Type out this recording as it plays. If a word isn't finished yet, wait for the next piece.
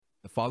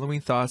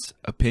following thoughts,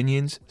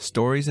 opinions,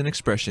 stories, and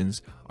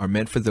expressions are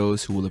meant for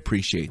those who will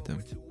appreciate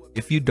them.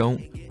 If you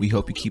don't, we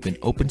hope you keep an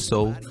open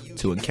soul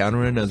to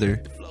encounter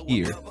another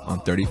here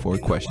on 34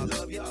 Questions.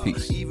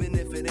 Peace.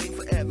 In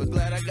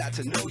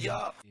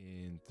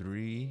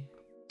 3,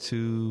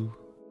 2,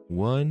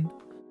 1.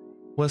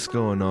 What's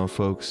going on,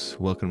 folks?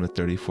 Welcome to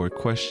 34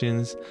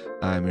 Questions.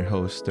 I'm your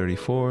host,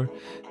 34,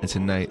 and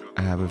tonight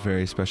I have a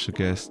very special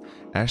guest.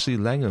 Ashley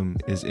Langham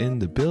is in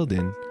the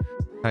building.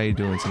 How you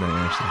doing tonight,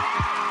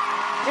 Ashley?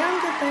 Yeah,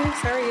 I'm good, thanks.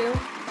 How are you?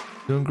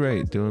 Doing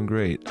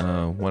great.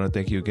 Want to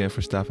thank you again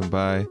for stopping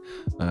by.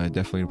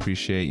 Definitely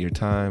appreciate your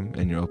time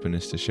and your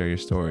openness to share your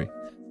story.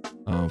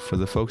 For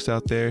the folks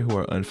out there who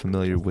are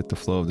unfamiliar with the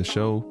flow of the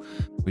show,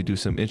 we do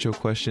some intro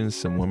questions,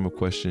 some warm-up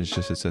questions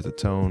just to set the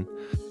tone.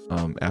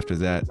 After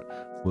that,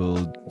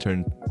 we'll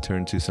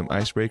turn to some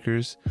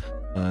icebreakers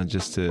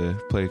just to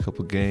play a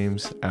couple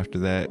games. After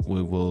that,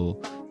 we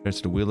will turn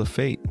to the Wheel of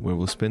Fate, where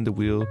we'll spin the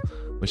wheel.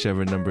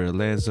 Whichever number it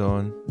lands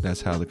on, that's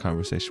how the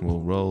conversation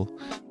will roll.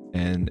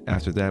 And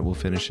after that, we'll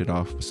finish it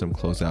off with some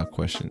closeout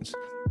questions.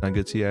 Sound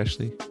good to you,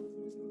 Ashley?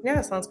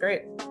 Yeah, sounds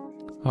great.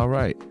 All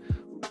right.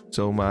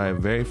 So my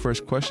very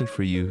first question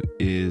for you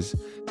is,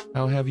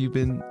 how have you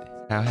been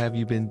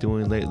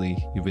doing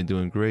lately? You've been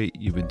doing great.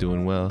 You've been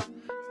doing well.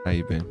 How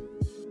you been?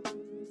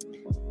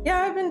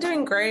 Yeah, I've been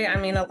doing great. I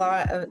mean, a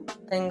lot of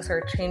things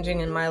are changing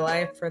in my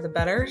life for the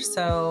better,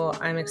 so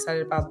I'm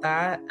excited about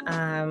that.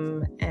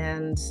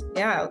 And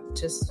yeah,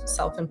 just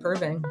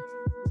self-improving.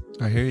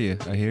 I hear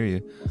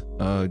you.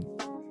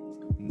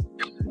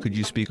 Could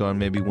you speak on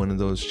maybe one of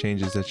those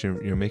changes that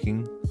you're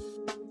making?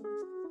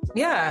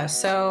 Yeah,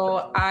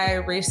 so I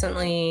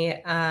recently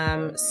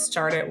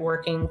started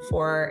working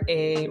for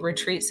a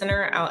retreat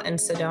center out in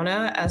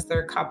Sedona as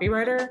their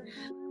copywriter.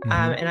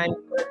 And I'm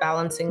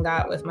balancing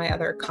that with my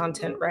other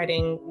content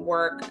writing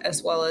work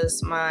as well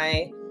as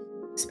my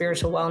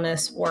spiritual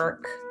wellness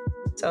work.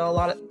 So a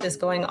lot is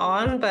going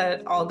on,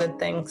 but all good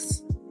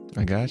things.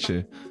 I got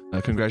you.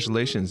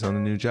 Congratulations on the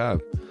new job.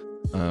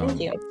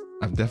 Thank you.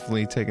 I've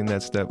definitely taken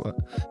that step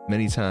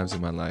many times in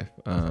my life.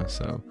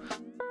 So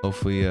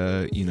hopefully,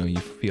 you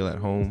feel at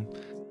home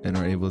and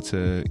are able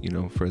to,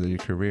 further your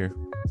career.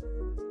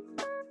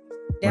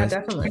 Yeah,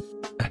 definitely.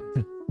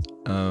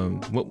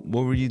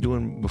 What were you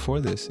doing before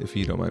this, if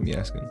you don't mind me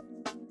asking?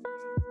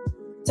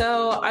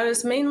 So I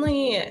was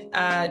mainly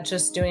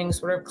just doing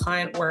sort of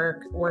client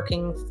work,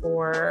 working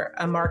for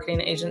a marketing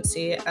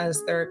agency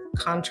as their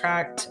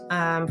contract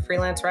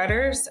freelance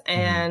writers.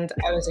 And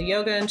I was a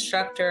yoga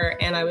instructor,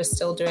 and I was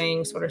still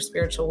doing sort of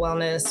spiritual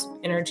wellness,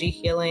 energy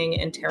healing,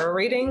 and tarot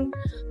reading.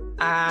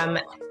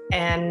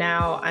 And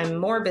now I'm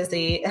more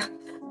busy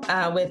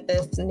with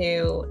this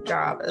new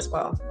job as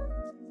well.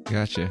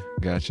 Gotcha.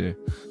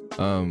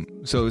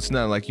 So it's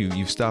not like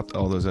you've stopped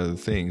all those other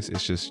things.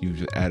 It's just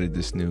you've added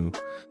this new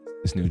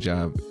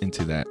job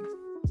into that.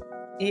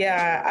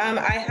 Yeah,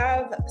 I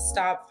have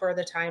stopped for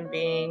the time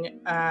being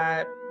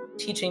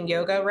teaching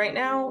yoga right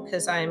now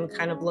because I'm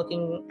kind of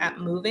looking at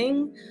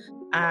moving.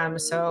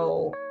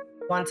 So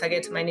once I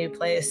get to my new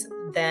place,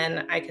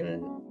 then I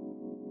can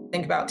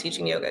think about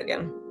teaching yoga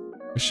again.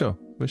 For sure.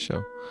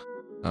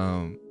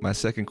 My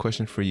second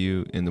question for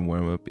you in the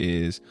warm-up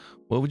is,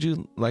 what would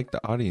you like the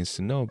audience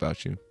to know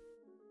about you?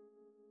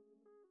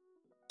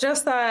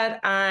 Just that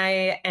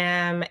I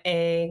am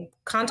a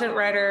content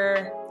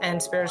writer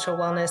and spiritual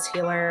wellness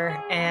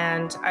healer,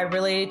 and I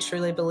really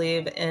truly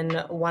believe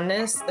in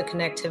oneness, the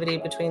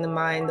connectivity between the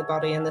mind, the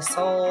body, and the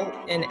soul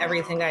in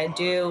everything I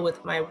do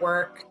with my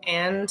work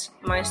and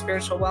my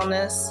spiritual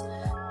wellness.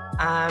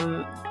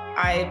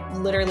 I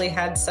literally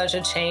had such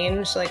a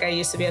change. Like, I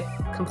used to be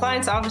a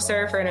compliance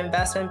officer for an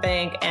investment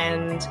bank,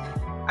 and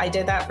I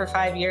did that for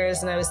 5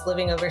 years, and I was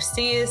living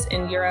overseas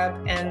in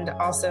Europe and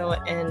also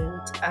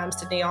in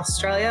Sydney,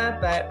 Australia.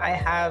 But I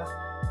have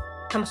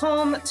come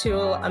home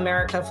to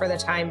America for the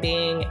time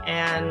being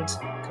and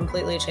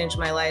completely changed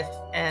my life.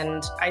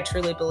 And I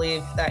truly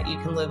believe that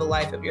you can live a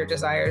life of your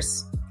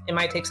desires. It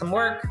might take some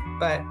work,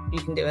 but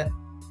you can do it.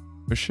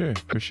 For sure.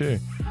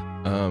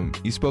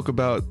 You spoke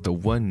about the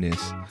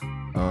oneness.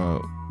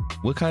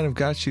 What kind of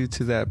got you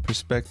to that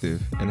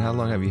perspective, and how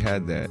long have you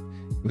had that?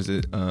 Was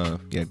it,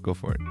 go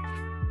for it.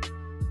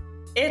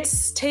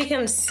 It's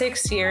taken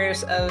 6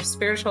 years of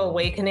spiritual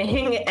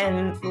awakening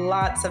and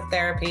lots of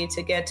therapy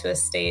to get to a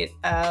state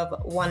of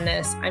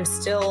oneness. I'm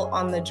still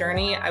on the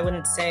journey. I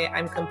wouldn't say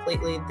I'm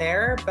completely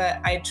there, but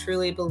I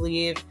truly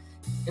believe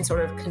in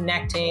sort of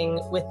connecting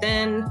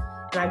within.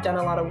 And I've done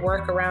a lot of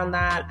work around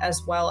that,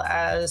 as well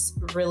as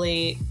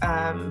really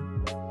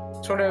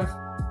sort of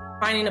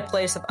finding a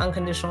place of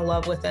unconditional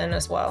love within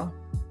as well.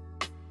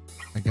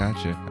 I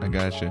got you.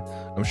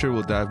 I'm sure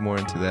we'll dive more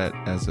into that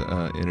as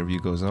the interview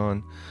goes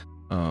on.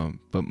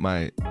 But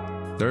my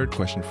third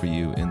question for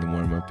you in the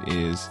warm-up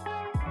is,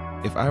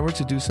 if I were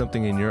to do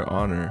something in your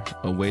honor,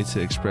 a way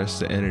to express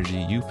the energy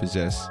you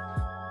possess,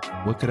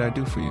 what could I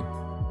do for you?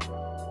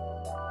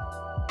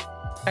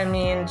 I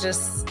mean,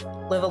 just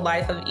live a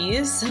life of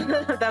ease.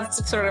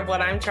 That's sort of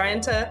what I'm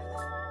trying to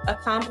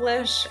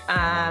accomplish,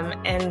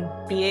 and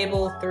be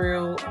able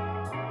through,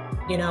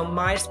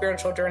 my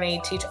spiritual journey,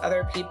 teach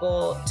other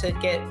people to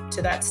get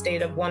to that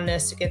state of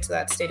oneness, to get to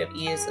that state of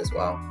ease as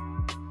well.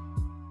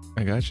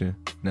 I got you.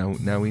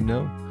 Now we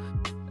know.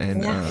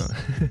 And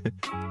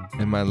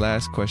and my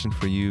last question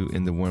for you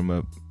in the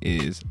warm-up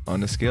is,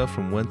 on a scale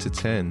from 1 to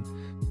 10,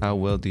 how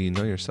well do you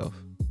know yourself?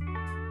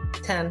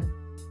 10.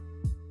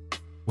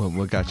 Well,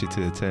 what got you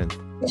to the 10?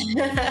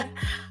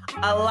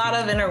 A lot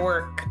of inner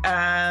work.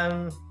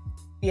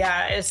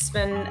 It's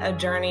been a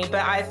journey,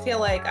 but I feel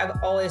like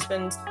I've always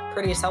been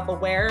pretty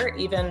self-aware,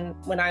 even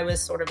when I was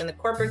sort of in the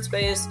corporate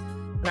space,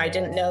 when I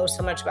didn't know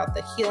so much about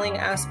the healing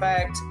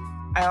aspect.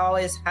 I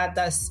always had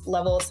this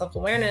level of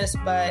self-awareness,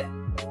 but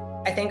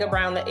I think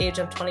around the age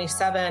of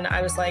 27,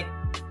 I was like,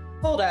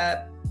 hold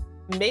up,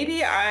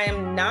 maybe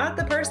I'm not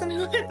the person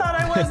who I thought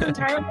I was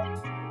entirely.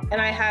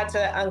 And I had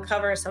to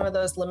uncover some of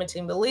those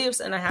limiting beliefs,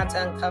 and I had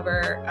to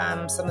uncover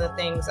some of the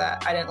things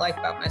that I didn't like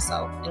about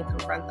myself and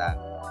confront that.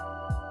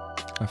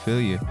 I feel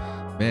you.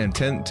 Man,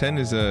 10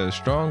 is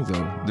strong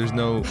though. There's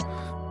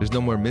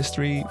no more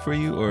mystery for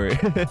you, or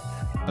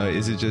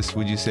is it just,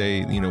 would you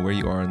say, where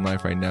you are in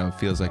life right now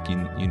feels like you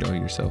know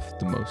yourself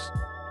the most?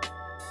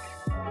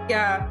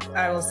 Yeah,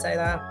 I will say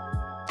that.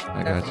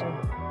 I got you.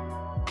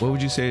 What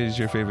would you say is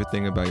your favorite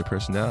thing about your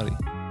personality?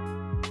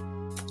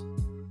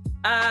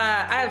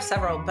 I have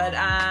several, but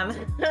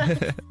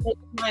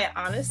my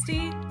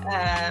honesty,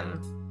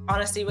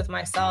 honesty with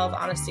myself,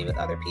 honesty with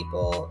other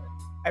people,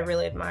 I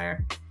really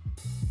admire.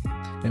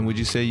 And would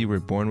you say you were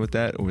born with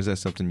that, or was that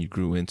something you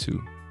grew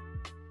into?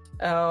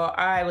 Oh,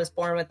 I was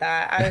born with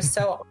that. I was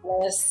so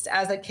honest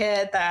as a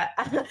kid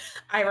that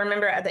I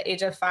remember at the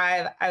age of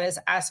 5, I was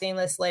asking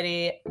this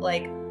lady,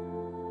 like,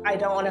 I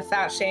don't want to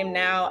fat shame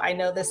now. I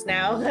know this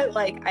now.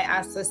 Like, I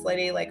asked this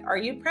lady, like, are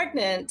you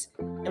pregnant?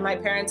 And my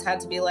parents had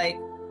to be like,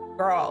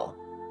 girl,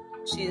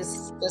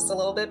 she's just a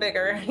little bit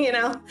bigger,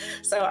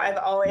 So I've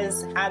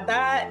always had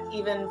that,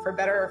 even for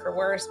better or for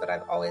worse, but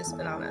I've always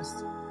been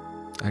honest.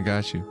 I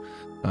got you.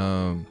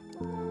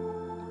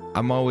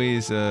 I'm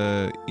always,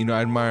 I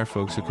admire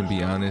folks who can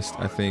be honest.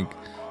 I think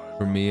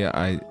for me,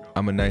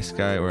 I'm a nice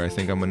guy, or I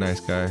think I'm a nice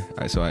guy.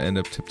 So I end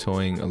up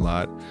tiptoeing a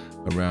lot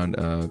around,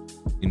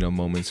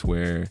 moments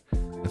where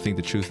I think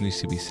the truth needs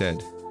to be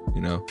said,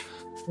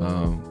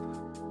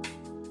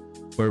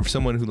 or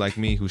someone who, like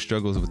me, who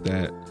struggles with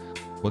that,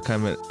 what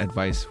kind of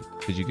advice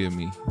could you give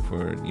me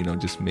for,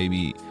 just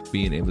maybe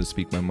being able to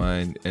speak my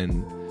mind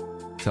and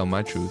tell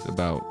my truth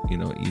about,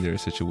 either a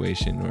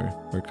situation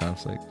or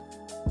conflict?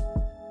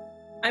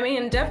 I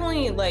mean,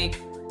 definitely,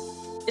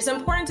 it's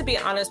important to be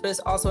honest, but it's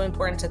also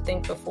important to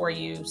think before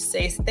you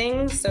say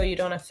things so you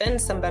don't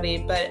offend somebody.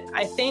 But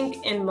I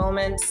think in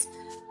moments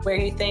where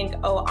you think,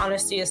 oh,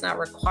 honesty is not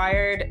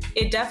required,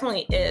 it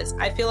definitely is.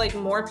 I feel like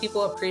more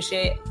people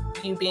appreciate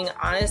you being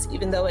honest,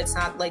 even though it's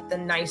not the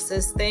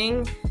nicest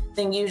thing,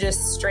 than you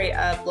just straight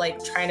up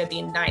trying to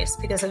be nice,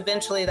 because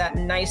eventually that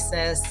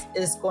niceness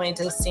is going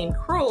to seem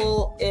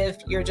cruel if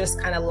you're just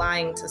kind of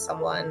lying to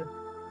someone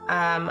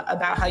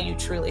about how you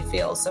truly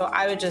feel. So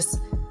I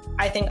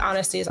think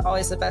honesty is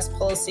always the best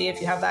policy.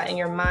 If you have that in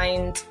your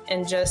mind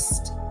and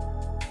just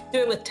do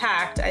it with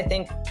tact, I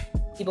think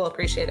people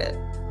appreciate it.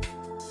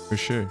 For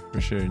sure.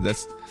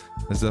 That's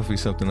definitely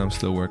something I'm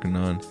still working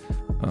on.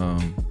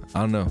 I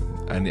don't know.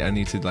 I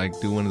need to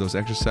do one of those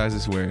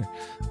exercises where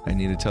I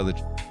need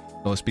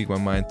to speak my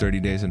mind 30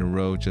 days in a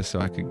row, just so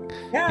I could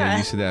get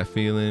used to that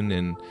feeling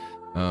and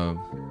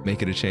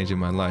make it a change in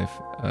my life.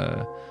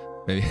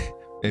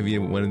 Maybe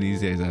one of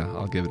these days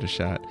I'll give it a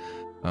shot.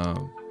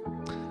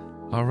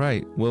 All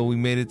right. Well, we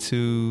made it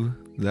to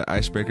the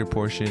icebreaker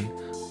portion.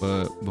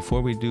 But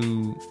before we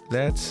do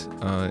that,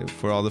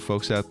 for all the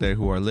folks out there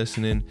who are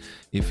listening,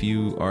 if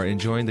you are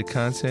enjoying the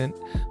content,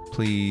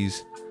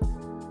 please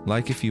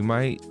like if you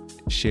might,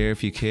 share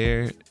if you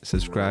care,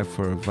 subscribe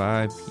for a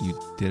vibe you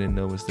didn't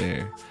know was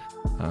there.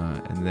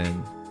 And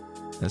then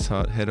let's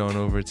head on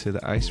over to the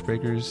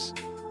icebreakers.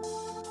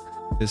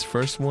 This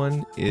first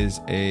one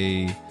is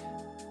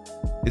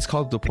it's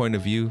called The Point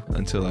of View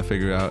until I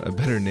figure out a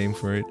better name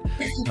for it.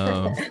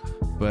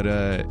 But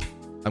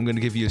I'm going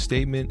to give you a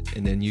statement,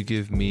 and then you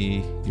give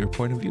me your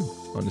point of view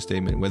on the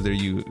statement, whether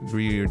you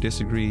agree or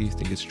disagree,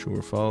 think it's true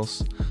or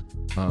false.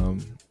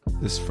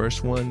 This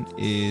first one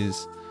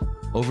is,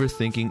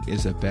 overthinking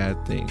is a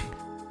bad thing.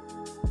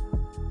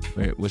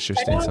 What's your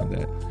stance on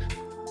that?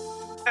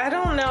 I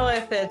don't know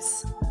if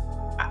it's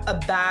a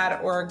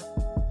bad or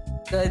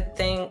good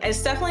thing.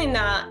 It's definitely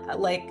not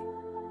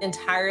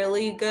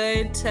entirely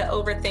good to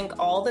overthink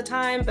all the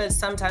time, but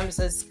sometimes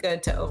it's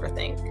good to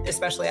overthink,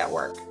 especially at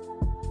work.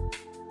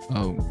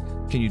 Oh,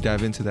 can you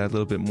dive into that a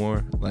little bit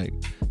more?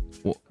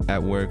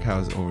 At work, how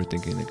is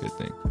overthinking a good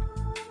thing?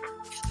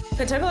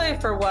 Particularly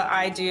for what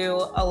I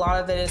do, a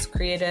lot of it is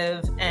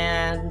creative,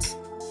 and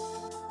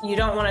you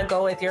don't want to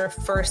go with your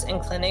first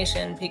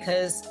inclination,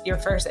 because your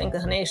first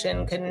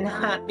inclination could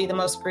not be the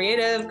most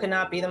creative, could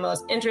not be the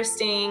most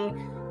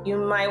interesting. You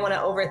might want to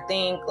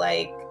overthink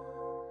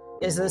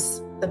is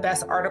this the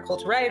best article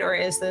to write, or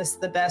is this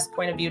the best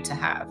point of view to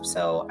have?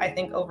 So I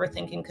think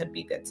overthinking could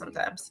be good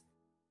sometimes.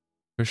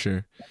 For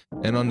sure.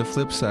 And on the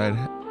flip side,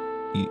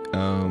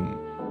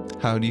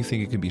 how do you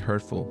think it can be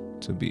hurtful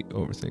to be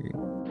overthinking?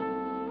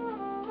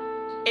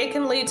 It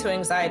can lead to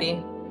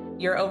anxiety.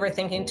 You're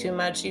overthinking too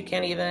much. You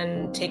can't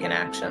even take an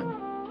action.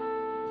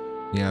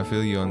 Yeah, I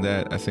feel you on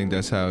that. I think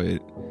that's how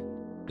it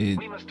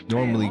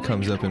normally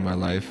comes up in my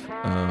life.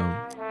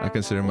 I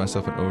consider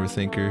myself an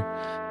overthinker,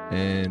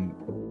 and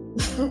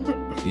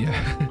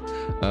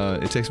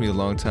it takes me a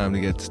long time to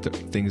get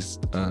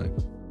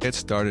get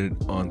started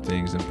on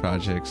things and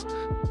projects.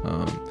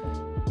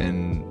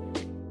 And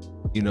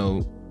you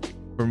know,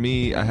 for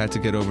me, I had to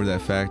get over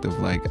that fact of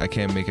like, I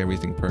can't make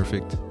everything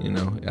perfect. You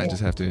know, I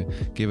just have to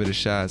give it a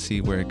shot,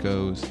 see where it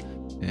goes,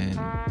 and,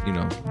 you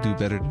know, do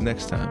better the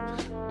next time.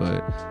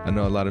 But I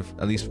know a lot of,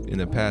 at least in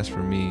the past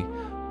for me,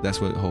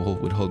 that's what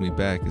would hold me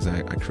back, is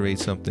I create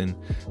something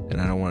and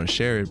I don't want to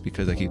share it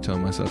because I keep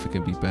telling myself it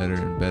can be better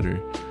and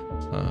better,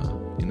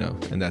 you know,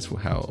 and that's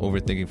how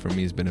overthinking for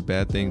me has been a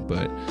bad thing.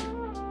 But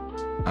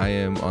I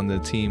am on the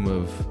team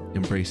of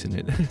embracing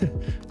it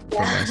for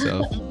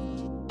myself.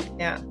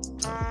 Yeah.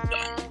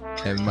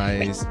 And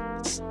my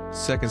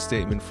second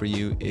statement for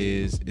you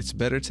is, it's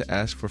better to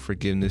ask for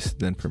forgiveness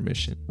than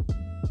permission.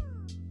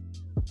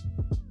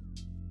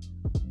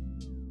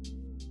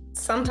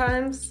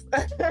 Sometimes.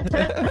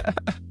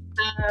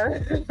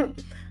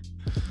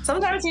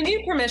 Sometimes you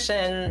need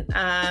permission.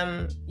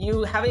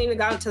 You haven't even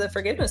gotten to the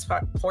forgiveness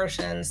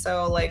portion.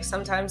 So like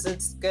sometimes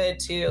it's good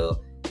to,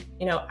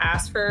 you know,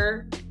 ask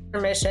for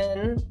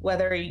permission,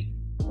 whether,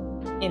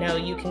 you know,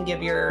 you can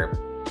give your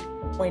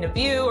point of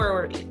view,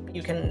 or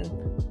you can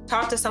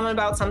talk to someone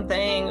about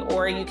something,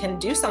 or you can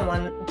do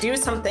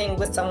something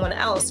with someone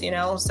else, you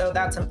know, so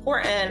that's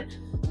important.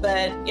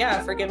 But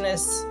yeah,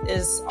 forgiveness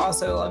is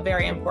also a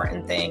very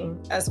important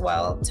thing as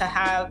well to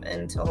have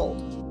and to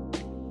hold.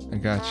 I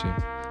got you.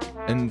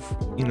 And,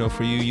 you know,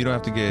 for you, you don't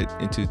have to get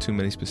into too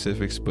many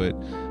specifics, but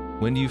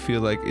when do you feel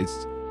like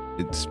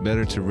it's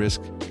better to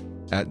risk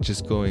at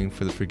just going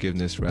for the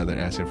forgiveness rather than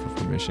asking for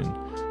permission?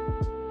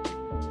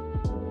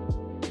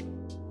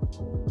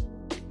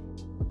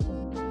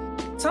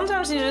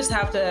 Sometimes you just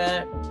have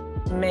to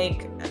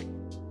make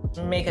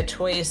a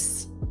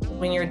choice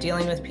when you're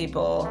dealing with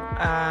people,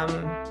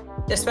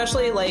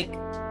 especially like,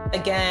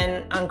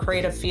 again, on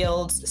creative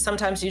fields.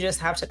 Sometimes you just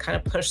have to kind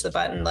of push the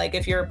button. Like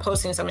if you're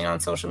posting something on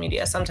social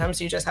media,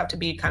 sometimes you just have to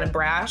be kind of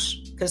brash,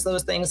 because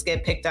those things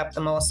get picked up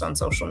the most on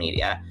social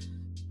media.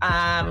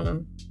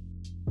 And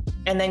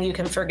then you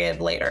can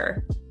forgive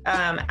later,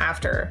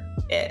 after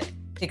it,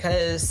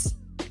 because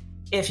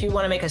if you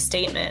want to make a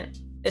statement,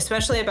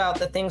 especially about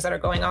the things that are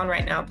going on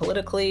right now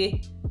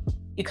politically,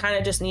 you kind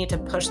of just need to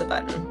push the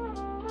button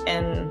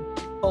and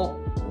hope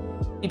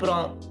people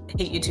don't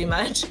hate you too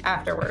much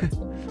afterwards.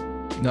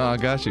 No, I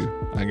got you.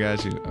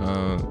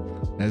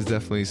 That's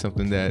definitely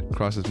something that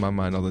crosses my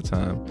mind all the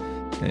time.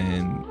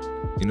 And,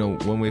 you know,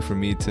 one way for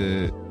me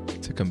to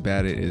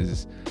combat it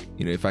is,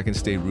 you know, if I can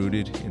stay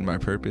rooted in my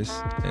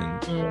purpose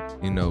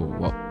and, you know,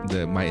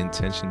 my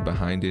intention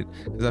behind it.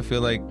 Because I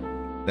feel like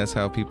that's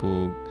how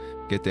people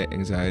get that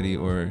anxiety,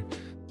 or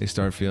they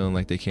start feeling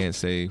like they can't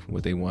say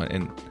what they want.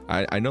 And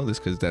I know this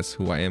because that's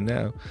who I am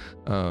now,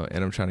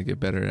 and I'm trying to get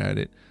better at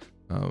it.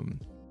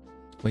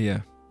 But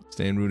yeah,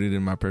 staying rooted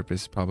in my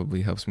purpose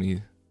probably helps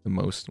me the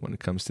most when it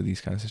comes to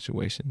these kind of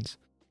situations.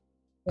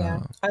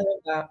 Yeah, I love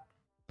that.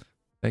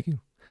 Thank you.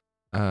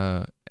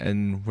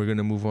 And we're going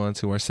to move on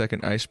to our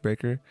second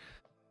icebreaker,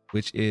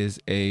 which is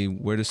a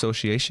word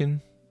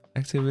association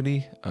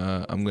activity.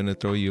 I'm going to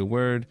throw you a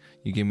word.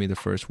 You give me the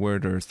first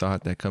word or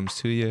thought that comes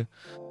to you.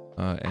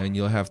 And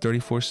you'll have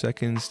 34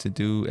 seconds to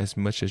do as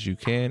many as you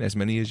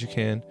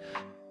can.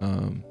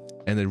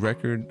 And the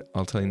record,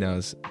 I'll tell you now,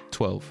 is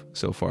 12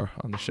 so far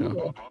on the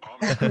show.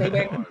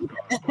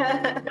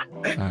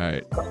 All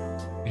right,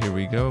 here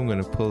we go. I'm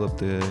going to pull up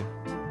the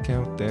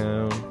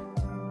countdown.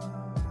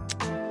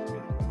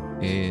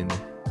 In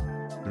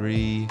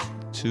 3,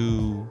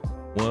 2,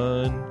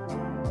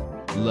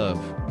 1. Love.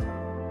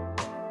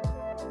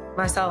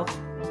 Myself.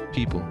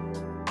 People.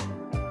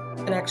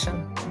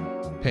 Connection.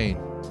 Pain.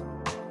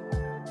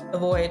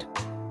 Avoid.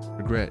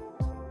 Regret.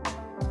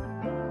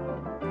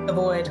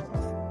 Avoid.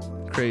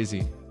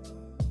 Crazy.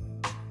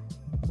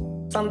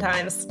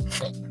 Sometimes.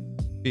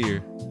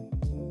 Fear.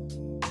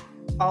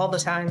 All the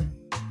time.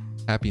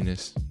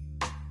 Happiness.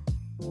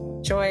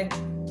 Joy.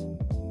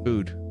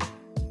 Food.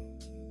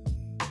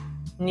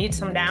 Need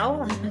some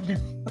now?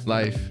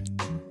 Life.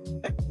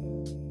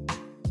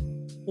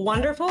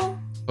 Wonderful.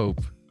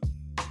 Hope.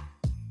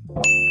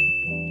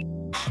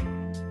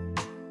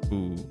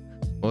 Ooh.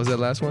 What was that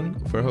last one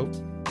for hope?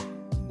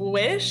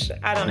 Wish?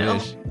 I don't know.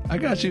 Wish. I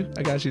got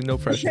you. No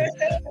pressure.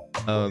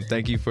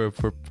 Thank you for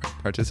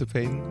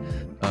participating.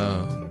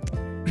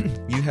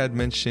 You had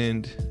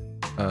mentioned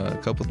a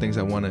couple things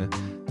I want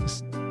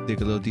to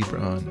dig a little deeper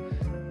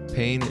on.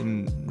 Pain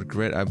and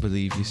regret, I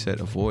believe you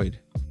said avoid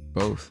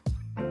both.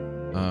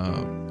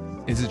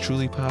 Is it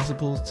truly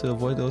possible to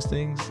avoid those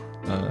things?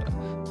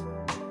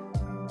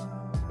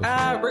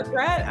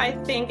 Regret, I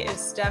think,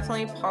 is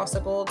definitely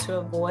possible to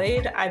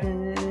avoid. I've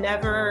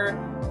never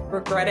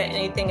regretted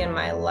anything in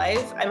my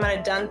life. I might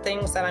have done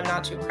things that I'm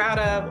not too proud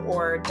of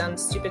or done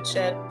stupid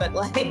shit, but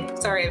like,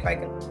 sorry if I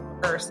can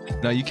curse.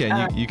 No, you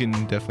can. You can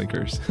definitely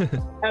curse.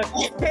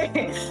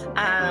 Okay.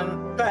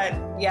 But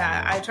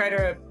yeah, I try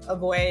to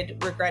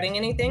avoid regretting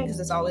anything because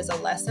it's always a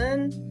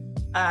lesson.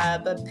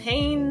 But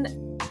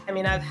pain, I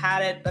mean, I've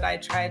had it, but I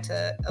try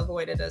to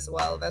avoid it as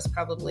well. That's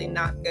probably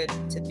not good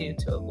to do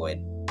to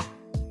avoid.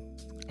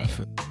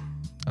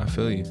 I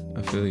feel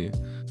you.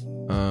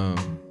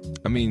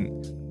 I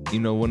mean, you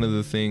know, one of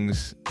the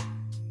things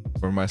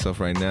for myself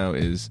right now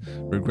is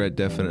regret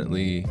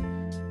definitely,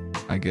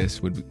 I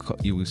guess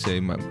you would say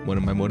one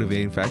of my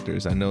motivating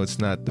factors. I know it's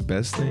not the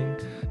best thing,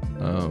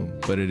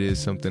 but it is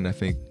something I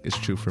think is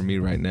true for me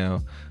right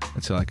now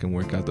until I can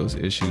work out those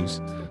issues.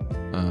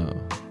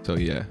 So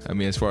yeah, I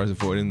mean, as far as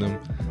avoiding them,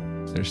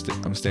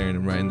 I'm staring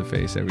them right in the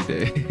face every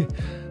day.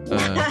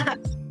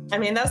 I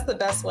mean, that's the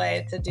best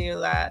way to do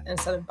that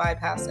instead of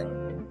bypassing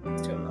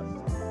too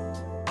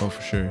much. Oh,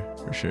 for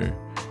sure.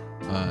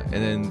 And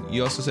then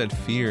you also said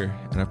fear,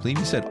 and I believe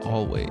you said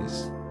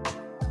always.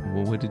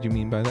 Well, what did you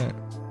mean by that?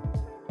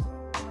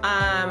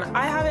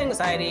 I have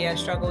anxiety. I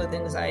struggle with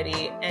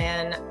anxiety,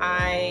 and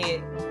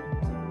I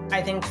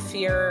think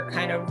fear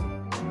kind of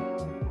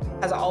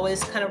has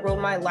always kind of ruled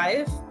my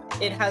life.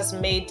 It has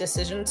made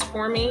decisions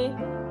for me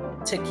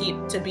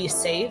to be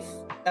safe.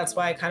 That's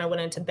why I kind of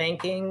went into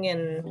banking,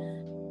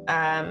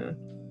 and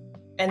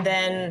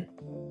then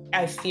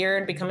I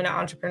feared becoming an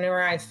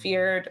entrepreneur. I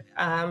feared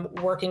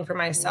working for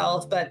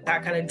myself, but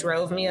that kind of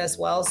drove me as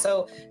well.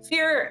 So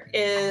fear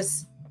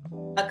is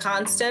a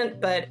constant,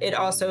 but it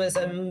also is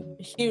a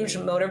huge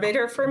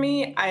motivator for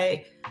me.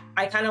 I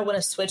kind of want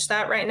to switch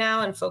that right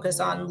now and focus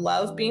on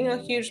love being a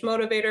huge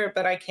motivator,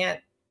 but I can't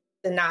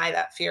deny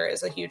that fear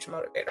is a huge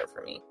motivator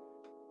for me.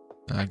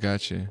 I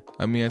got you.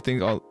 I mean, I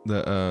think all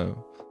the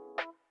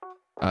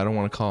I don't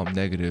want to call them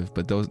negative,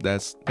 but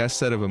that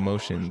set of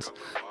emotions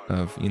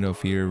of, you know,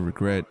 fear,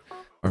 regret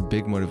are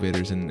big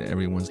motivators in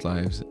everyone's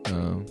lives.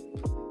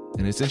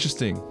 And it's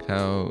interesting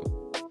how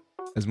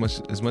as much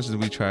as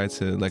we try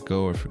to let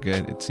go or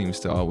forget, it seems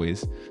to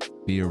always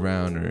be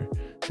around, or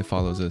it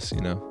follows us,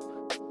 you know.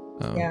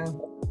 Yeah.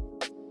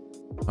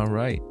 All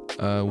right.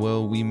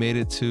 Well, we made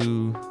it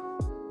to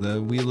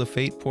the Wheel of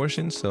Fate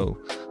portion, so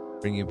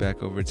bring you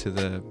back over to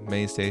the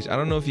main stage. I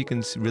don't know if you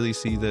can really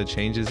see the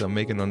changes I'm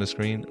making on the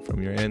screen from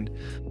your end,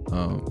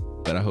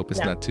 but I hope it's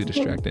not too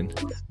distracting.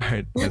 All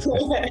right, that's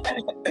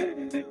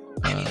good.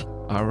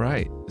 All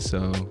right,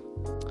 so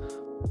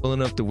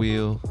pulling up the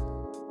wheel,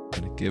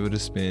 gonna give it a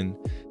spin,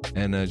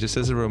 and just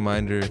as a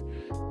reminder,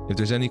 if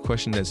there's any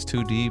question that's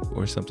too deep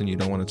or something you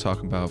don't want to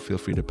talk about, feel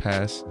free to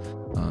pass.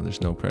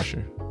 There's no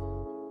pressure.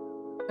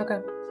 Okay.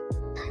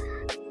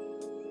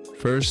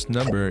 First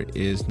number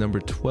is number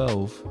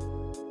 12.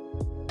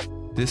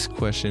 This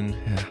question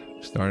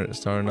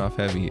starting off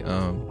heavy.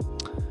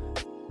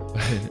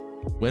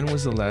 When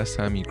was the last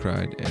time you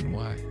cried and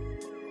why?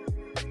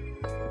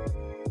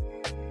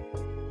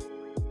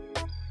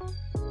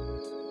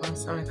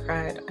 Last time I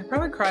cried, I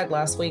probably cried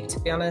last week, to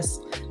be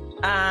honest.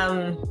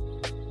 I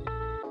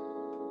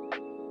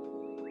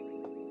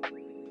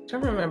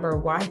don't remember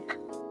why.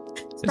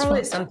 It's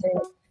probably something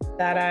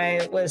that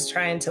I was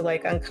trying to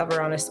like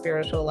uncover on a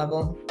spiritual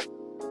level.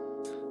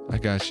 I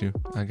got you.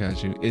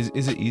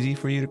 Is it easy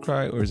for you to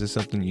cry, or is it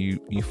something you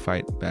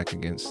fight back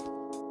against?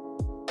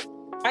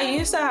 I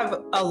used to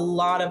have a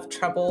lot of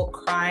trouble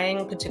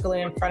crying,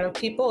 particularly in front of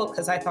people,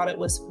 because I thought it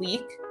was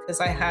weak, because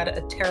I had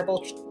a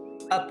terrible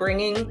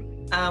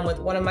upbringing with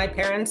one of my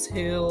parents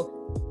who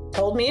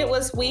told me it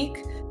was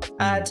weak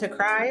to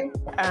cry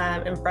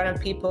in front of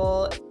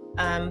people.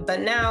 But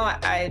now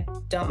I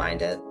don't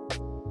mind it.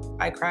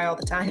 I cry all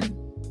the time.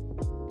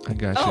 I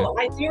got you. Oh,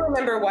 I do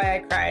remember why I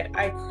cried.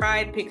 I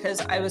cried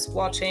because I was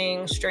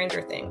watching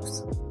Stranger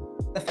Things,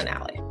 the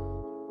finale.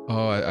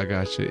 Oh, I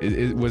got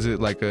you. Was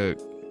it like a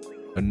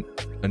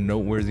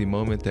noteworthy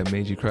moment that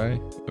made you cry,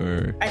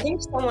 or? I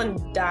think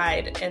someone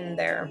died in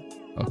there.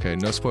 Okay,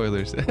 no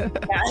spoilers. Yeah.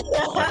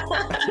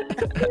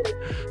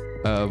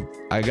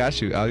 I got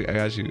you.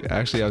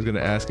 Actually, I was gonna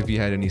ask if you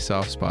had any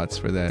soft spots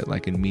for that,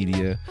 like in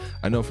media.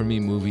 I know for me,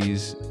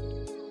 movies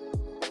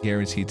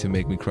guaranteed to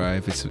make me cry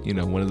if it's, you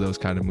know, one of those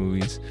kind of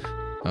movies.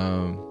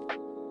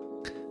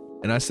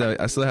 And I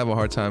still have a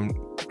hard time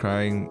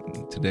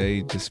crying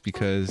today, just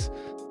because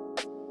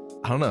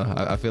I don't know.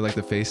 I feel like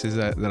the faces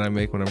that I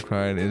make when I'm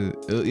crying,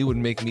 it would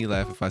make me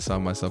laugh if I saw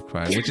myself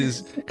crying, which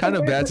is kind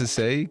of bad to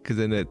say, because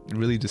then it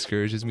really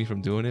discourages me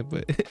from doing it.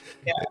 But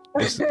Yeah.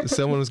 if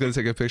someone was going to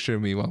take a picture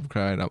of me while I'm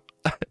crying,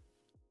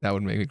 that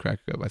would make me crack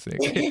up, I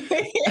think.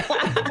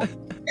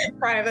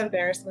 Cry of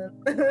embarrassment.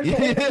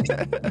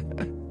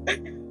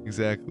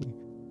 Exactly.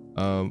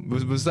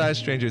 Besides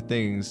Stranger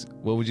Things,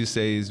 what would you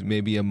say is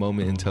maybe a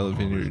moment in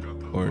television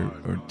or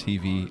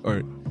TV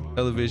or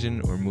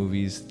television or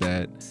movies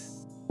that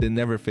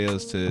never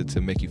fails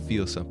to make you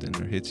feel something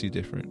or hits you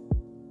different?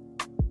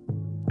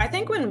 I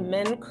think when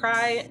men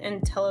cry in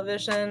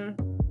television,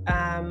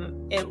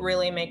 it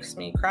really makes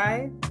me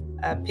cry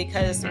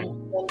because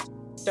men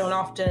don't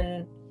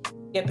often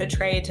get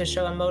portrayed to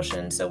show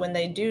emotion. So when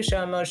they do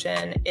show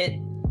emotion,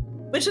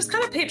 which is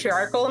kind of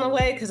patriarchal in a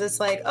way, because it's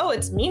like, oh,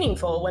 it's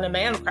meaningful when a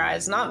man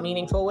cries, not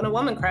meaningful when a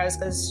woman cries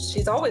because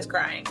she's always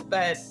crying.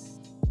 But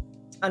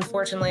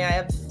unfortunately, I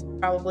have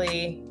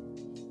probably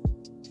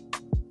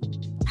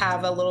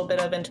have a little bit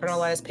of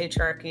internalized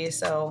patriarchy,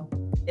 so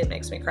it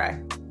makes me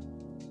cry.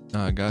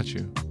 I got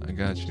you.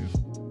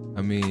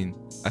 I mean,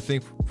 I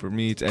think for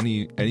me, it's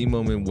any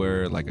moment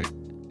where like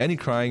any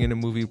crying in a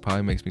movie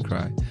probably makes me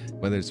cry,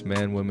 whether it's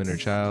man, woman, or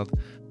child.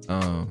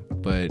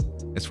 But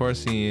as far as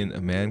seeing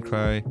a man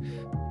cry,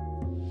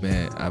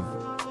 man,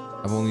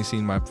 I've only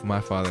seen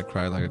my father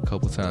cry like a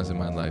couple times in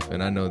my life,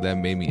 and I know that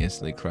made me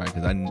instantly cry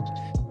because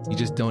you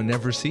just don't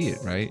never see it,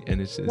 right?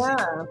 And it's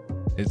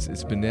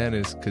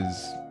bananas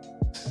because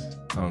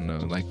I don't know,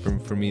 like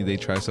for me, they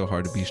try so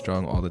hard to be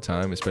strong all the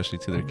time, especially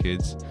to their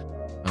kids.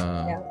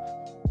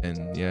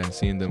 And yeah,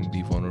 seeing them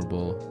be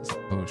vulnerable, it's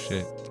like, oh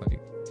shit, like,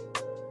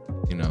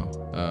 you know.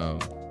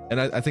 And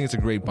I think it's a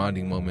great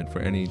bonding moment for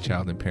any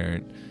child and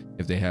parent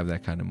if they have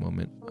that kind of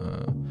moment.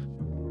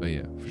 But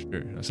yeah, for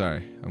sure.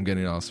 Sorry, I'm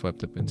getting all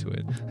swept up into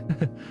it.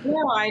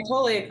 No, I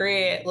totally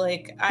agree.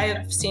 Like,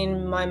 I've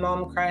seen my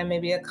mom cry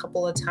maybe a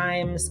couple of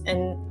times,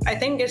 and I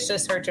think it's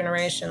just her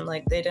generation.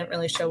 Like, they didn't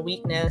really show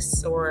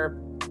weakness, or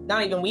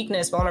not even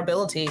weakness,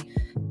 vulnerability.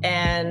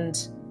 And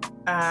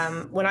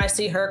when I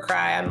see her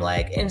cry, I'm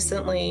like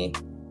instantly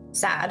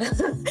sad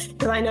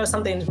because I know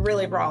something's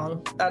really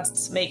wrong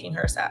that's making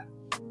her sad.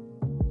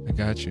 I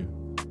got you.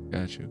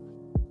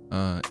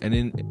 And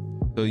then,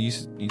 so you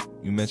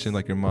mentioned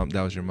like your mom,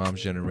 that was your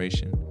mom's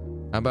generation.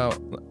 How about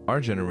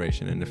our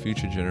generation and the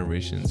future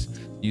generations?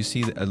 Do you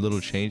see a little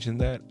change in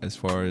that as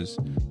far as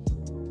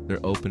their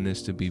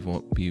openness to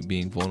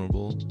being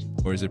vulnerable,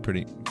 or is it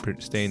pretty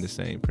staying the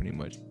same pretty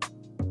much?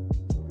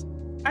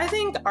 I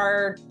think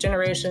our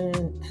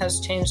generation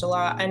has changed a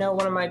lot. I know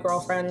one of my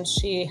girlfriends,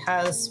 she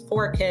has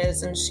 4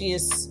 kids, and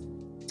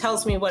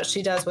tells me what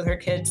she does with her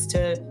kids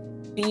to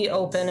be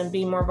open and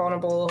be more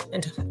vulnerable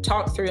and to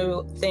talk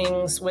through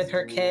things with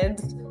her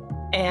kids.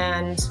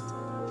 And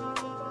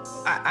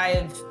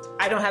I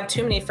don't have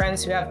too many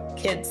friends who have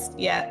kids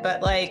yet,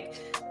 but like,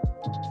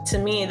 to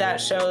me, that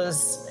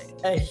shows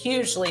a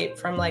huge leap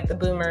from like the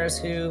boomers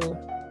who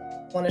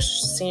want to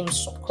seem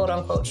quote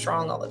unquote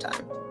strong all the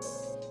time.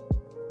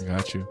 I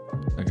got you.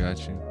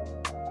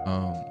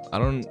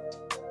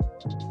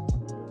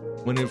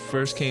 When it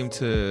first came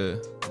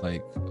to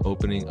like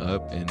opening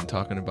up and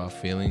talking about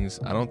feelings,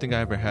 I don't think I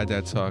ever had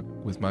that talk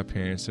with my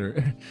parents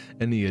or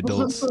any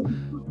adults.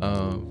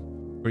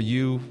 For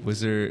you,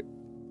 was there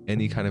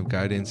any kind of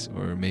guidance,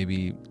 or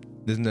maybe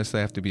doesn't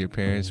necessarily have to be your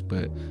parents,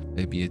 but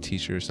maybe a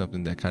teacher or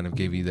something that kind of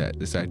gave you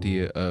this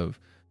idea of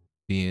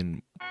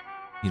being,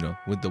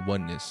 with the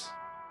oneness?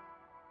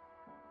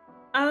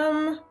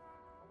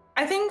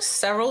 I think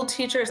several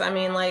teachers. I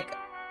mean, like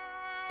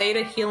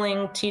theta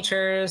healing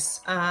teachers,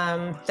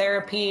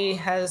 therapy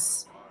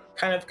has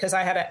kind of, because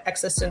I had an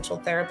existential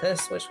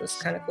therapist, which was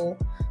kind of cool,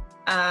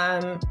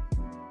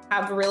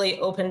 have really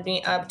opened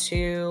me up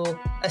to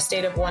a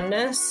state of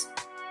oneness.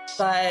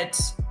 But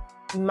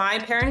my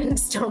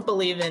parents don't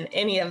believe in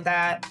any of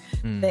that.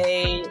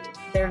 They're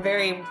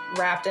very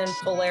wrapped in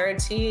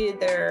polarity.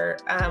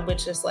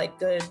 Which is like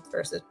good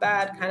versus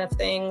bad kind of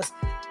things.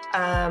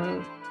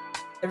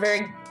 They're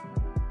very,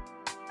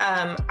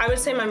 I would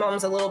say my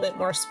mom's a little bit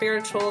more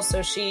spiritual,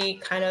 so she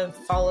kind of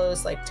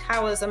follows like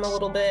Taoism a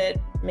little bit,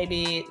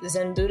 maybe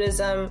Zen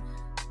Buddhism,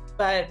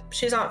 but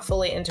she's not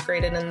fully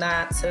integrated in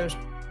that. So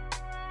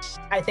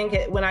I think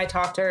when I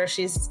talk to her,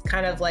 she's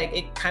kind of like,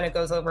 it kind of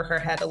goes over her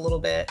head a little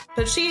bit,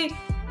 but she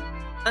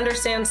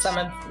understands some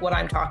of what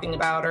I'm talking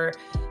about, or,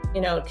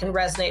 can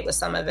resonate with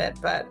some of it,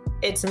 but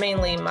it's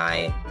mainly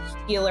my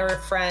healer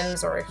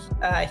friends or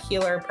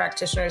healer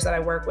practitioners that I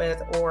work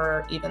with,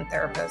 or even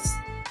therapists.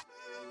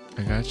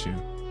 I got you.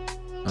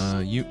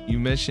 You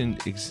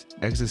mentioned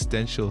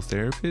existential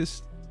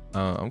therapist.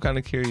 I'm kind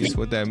of curious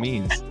what that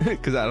means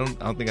because I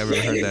don't think I've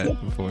ever heard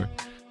that before.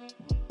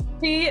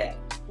 She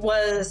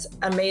was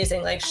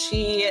amazing. Like,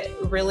 she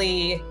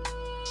really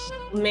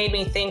made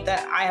me think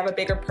that I have a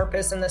bigger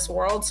purpose in this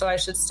world, so I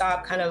should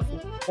stop kind of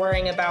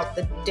worrying about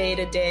the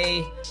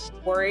day-to-day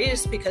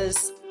worries,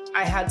 because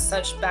I had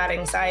such bad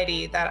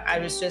anxiety that I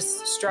was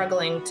just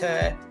struggling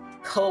to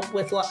cope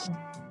with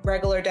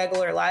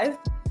regular life.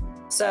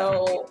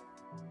 So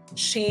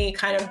she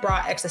kind of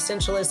brought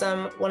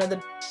existentialism. One of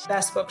the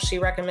best books she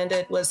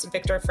recommended was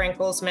Viktor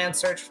Frankl's Man's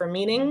Search for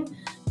Meaning,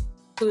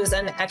 who is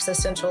an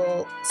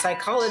existential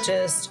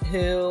psychologist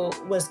who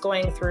was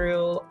going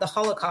through the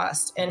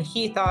Holocaust. And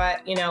he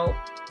thought,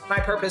 my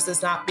purpose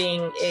is not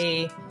being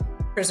a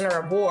prisoner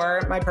of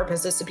war. My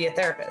purpose is to be a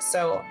therapist.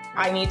 So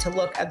I need to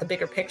look at the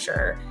bigger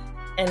picture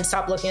and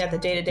stop looking at the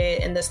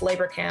day-to-day in this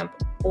labor camp,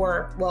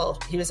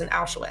 he was in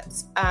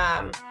Auschwitz.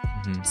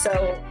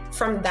 So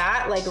from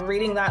that, like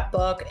reading that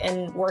book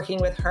and working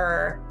with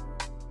her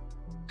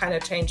kind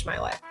of changed my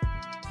life.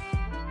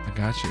 I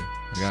got you.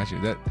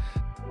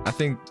 I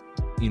think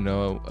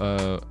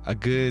a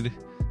good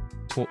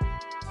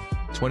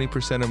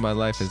 20% of my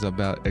life is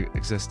about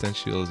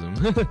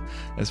existentialism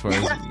as far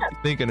as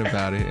thinking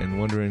about it and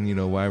wondering,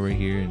 why we're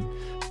here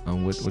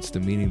and what's the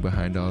meaning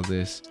behind all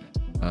this.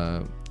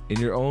 In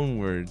your own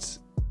words,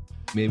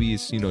 maybe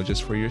it's,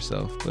 just for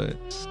yourself, but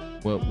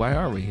why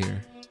are we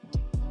here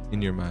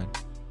in your mind?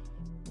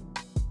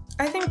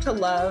 I think to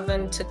love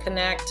and to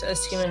connect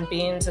as human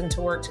beings and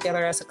to work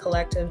together as a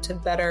collective to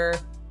better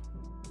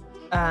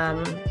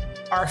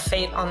our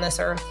fate on this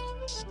earth.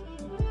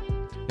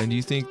 And do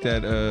you think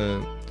that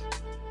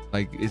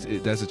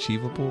that's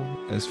achievable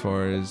as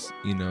far as,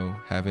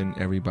 having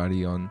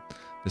everybody on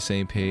the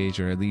same page,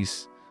 or at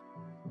least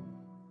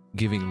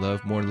giving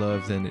more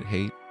love than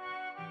hate?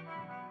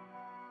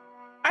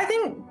 I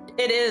think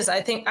it is.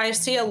 I think I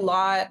see a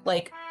lot,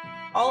 like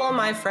all of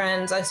my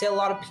friends, I see a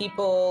lot of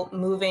people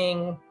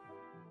moving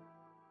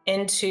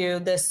into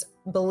this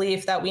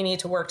belief that we need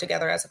to work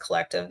together as a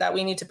collective, that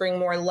we need to bring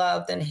more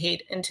love than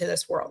hate into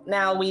this world.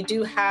 Now, we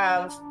do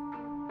have,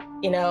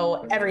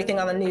 everything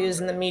on the news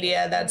and the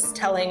media that's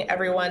telling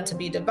everyone to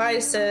be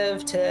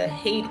divisive, to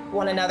hate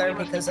one another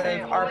because of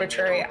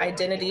arbitrary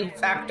identity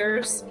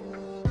factors.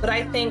 But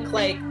I think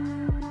like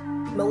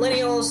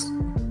millennials,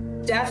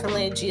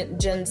 definitely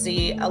Gen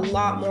Z, a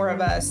lot more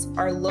of us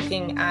are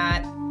looking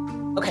at,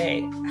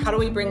 okay, how do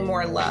we bring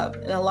more love?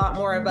 And a lot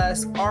more of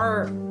us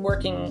are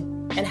working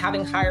and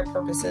having higher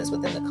purposes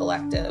within the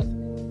collective.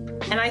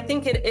 And I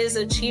think it is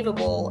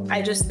achievable.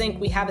 I just think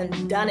we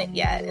haven't done it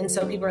yet. And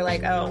so people are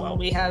like, oh, well,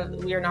 we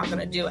are not going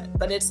to do it.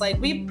 But it's like,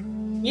 we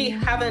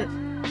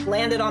haven't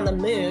landed on the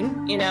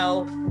moon,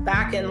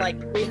 back in like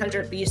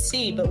 300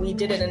 BC, but we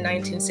did it in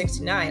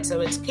 1969. So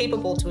it's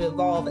capable to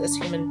evolve as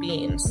human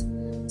beings.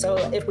 So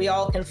if we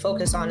all can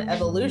focus on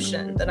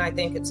evolution, then I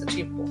think it's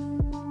achievable.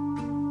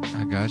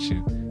 I got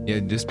you.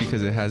 Yeah, just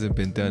because it hasn't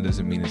been done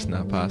doesn't mean it's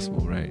not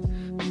possible, right?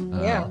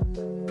 Yeah.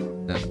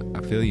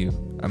 I feel you.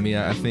 I mean,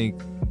 I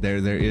think there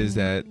is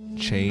that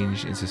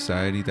change in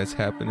society that's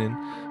happening.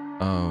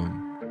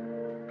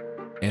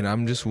 And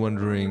I'm just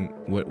wondering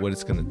what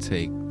it's going to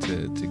take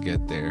to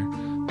get there.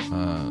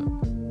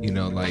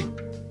 Like,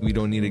 we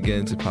don't need to get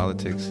into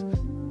politics,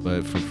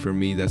 but for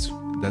me, that's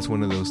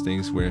one of those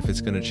things where if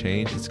it's going to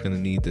change, it's going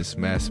to need this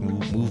mass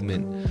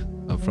movement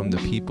from the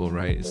people,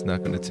 right? It's not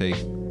going to take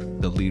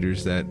the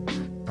leaders that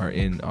are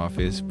in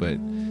office, but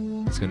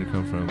it's going to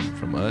come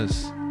from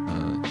us.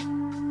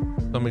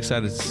 I'm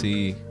excited to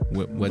see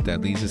what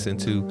that leads us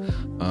into,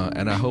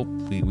 and I hope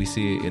we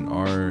see it in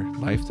our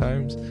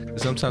lifetimes.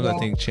 Sometimes I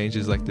think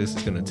changes like this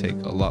is going to take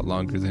a lot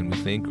longer than we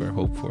think or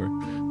hope for.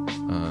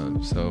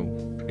 So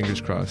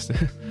fingers crossed.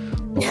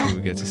 Hopefully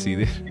we get to see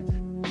this.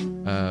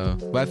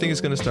 But I think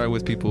it's going to start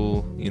with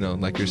people,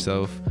 like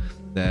yourself,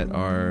 that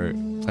are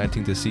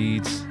planting the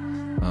seeds,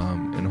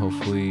 and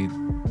hopefully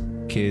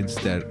kids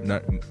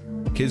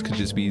could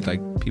just be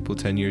like people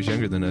 10 years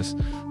younger than us,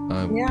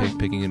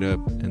 picking it up,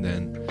 and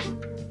then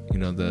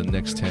the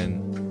next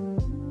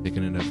 10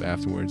 picking it up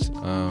afterwards.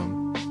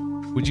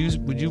 Would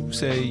you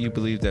say you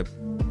believe that,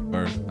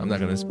 or I'm not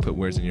going to put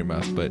words in your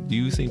mouth, but do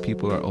you think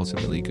people are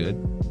ultimately good?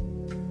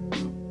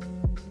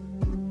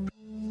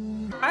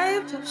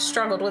 I've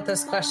struggled with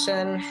this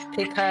question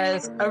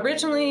because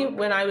originally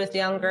when I was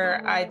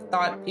younger, I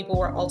thought people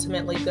were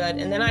ultimately good.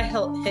 And then I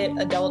hit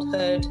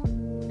adulthood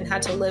and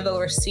had to live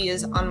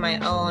overseas on my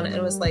own, and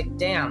it was like,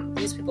 damn,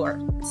 these people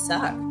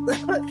suck.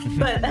 But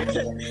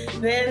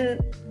then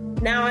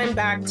now I'm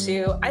back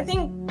to, I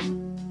think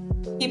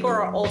people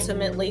are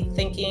ultimately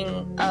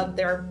thinking of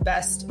their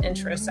best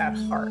interests at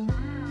heart.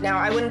 Now,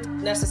 I wouldn't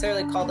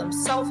necessarily call them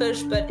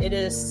selfish, but it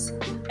is,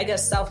 I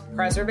guess,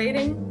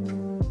 self-preservating.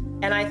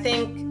 And I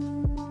think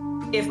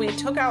if we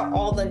took out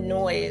all the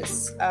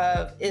noise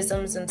of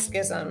isms and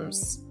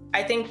schisms,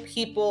 I think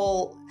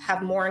people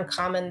have more in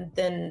common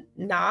than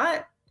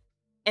not.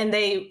 And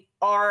they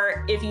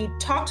are, if you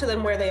talk to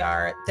them where they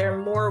are, they're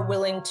more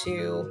willing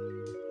to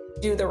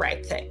do the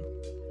right thing.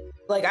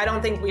 Like, I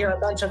don't think we are a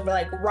bunch of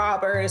like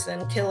robbers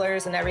and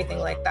killers and everything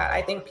like that.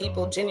 I think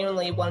people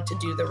genuinely want to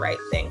do the right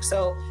thing.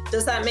 So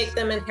does that make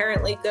them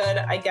inherently good?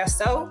 I guess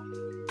so.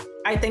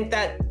 I think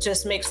that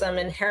just makes them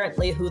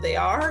inherently who they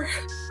are.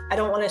 I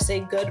don't want to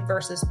say good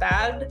versus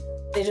bad.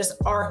 They just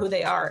are who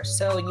they are.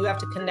 So you have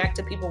to connect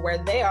to people where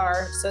they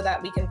are so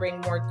that we can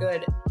bring more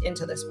good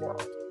into this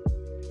world.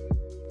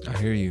 I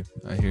hear you.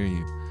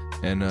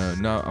 And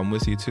no, I'm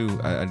with you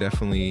too. I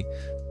definitely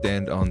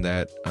stand on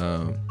that,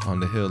 on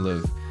the hill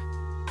of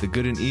the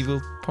good and evil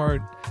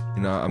part.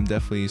 I'm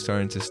definitely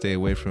starting to stay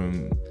away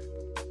from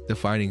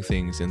defining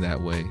things in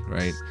that way,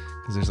 right?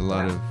 Because there's a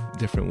lot of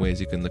different ways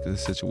you can look at the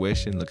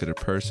situation, look at a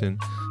person,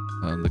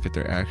 look at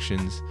their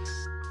actions.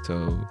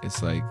 So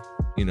it's like,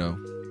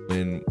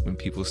 when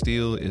people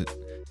steal,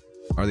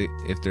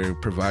 if they're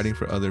providing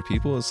for other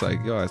people, it's like,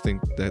 I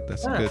think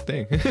that's a good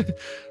thing.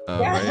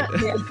 Right?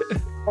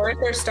 Or if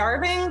they're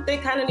starving, they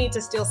kind of need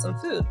to steal some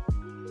food.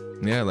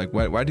 Yeah, like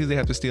why do they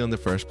have to steal in the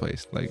first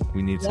place? Like,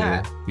 we need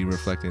to be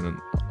reflecting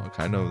on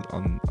kind of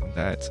on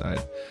that side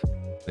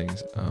of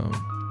things.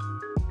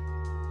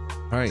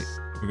 All right,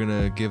 we're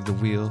gonna give the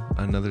wheel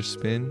another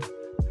spin.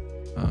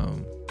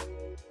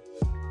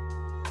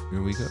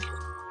 Here we go.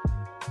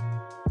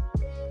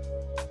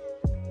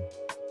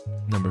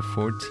 Number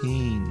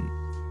 14.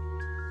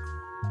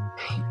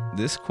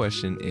 This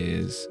question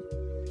is,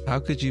 how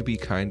could you be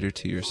kinder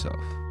to yourself?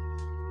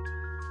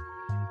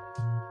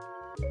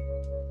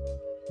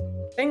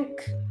 I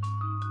think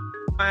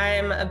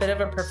I'm a bit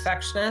of a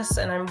perfectionist,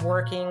 and I'm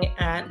working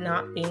at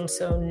not being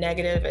so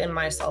negative in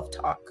my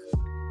self-talk.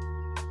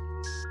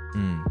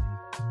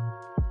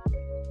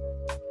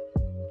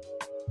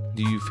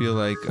 Do you feel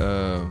like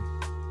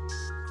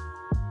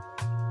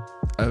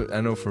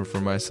I know for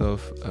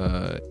myself,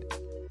 the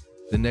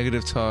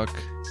negative talk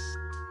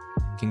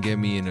can get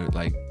me in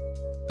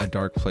a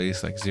dark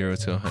place, like 0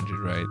 to 100,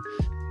 right?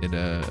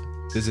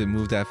 Does it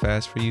move that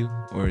fast for you,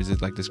 or is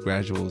it like this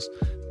gradual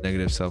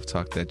negative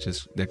self-talk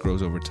that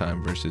grows over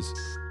time versus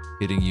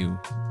hitting you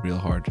real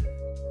hard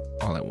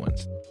all at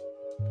once?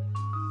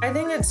 I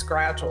think it's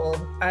gradual.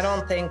 I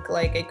don't think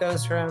like it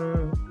goes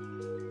from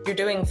you're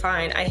doing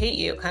fine, I hate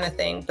you kind of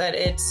thing, but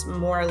it's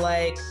more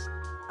like,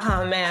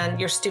 oh man,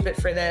 you're stupid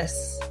for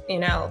this. You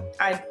know,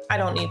 I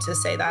don't need to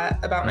say that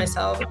about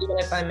myself, even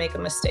if I make a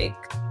mistake.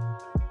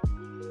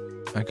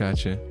 I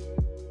gotcha.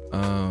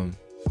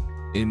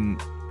 In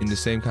the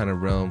same kind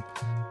of realm,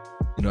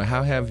 you know,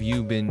 how have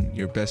you been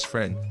your best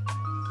friend?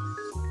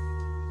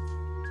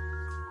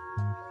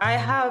 I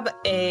have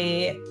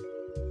a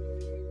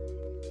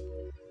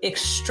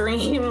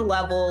extreme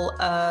level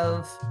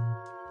of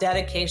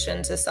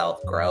dedication to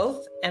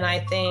self-growth, and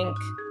I think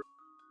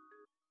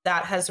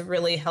that has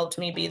really helped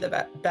me be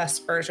the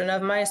best version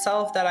of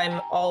myself, that I'm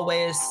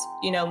always,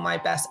 you know, my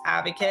best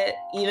advocate.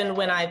 Even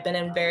when I've been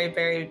in very,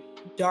 very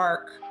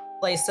dark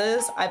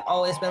places, I've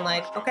always been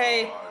like,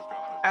 okay,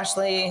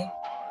 Ashley,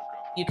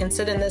 you can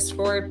sit in this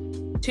for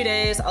 2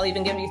 days. I'll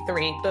even give you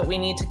 3, but we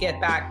need to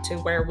get back to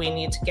where we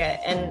need to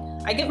get.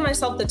 And I give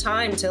myself the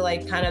time to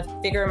like kind of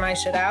figure my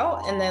shit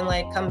out, and then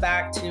like come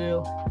back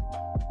to,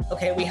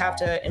 okay, we have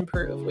to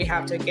improve. We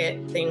have to get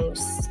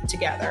things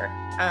together.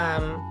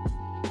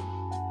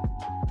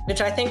 Which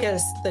I think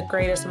is the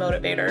greatest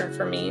motivator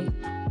for me.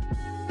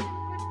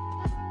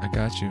 I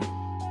got you.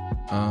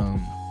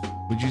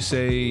 Would you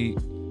say,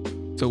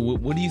 so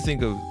what do you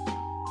think of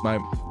my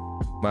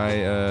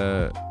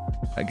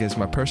I guess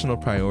my personal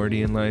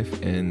priority in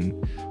life?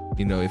 And,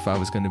 you know, if I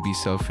was going to be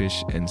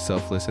selfish and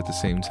selfless at the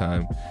same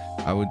time,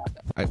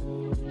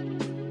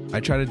 I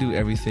try to do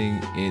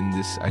everything in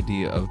this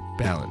idea of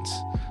balance.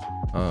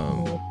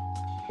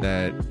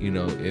 That, you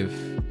know,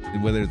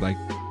 whether like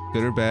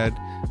good or bad,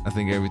 I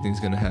think everything's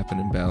going to happen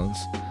in balance.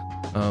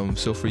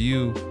 So for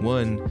you,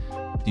 1,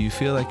 do you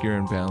feel like you're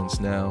in balance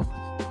now?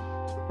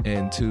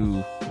 And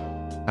 2,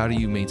 how do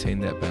you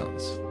maintain that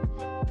balance?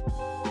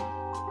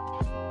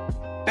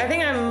 I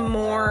think I'm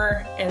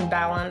more in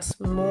balance,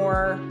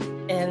 more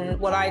in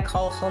what I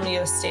call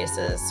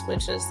homeostasis,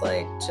 which is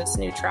like just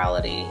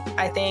neutrality.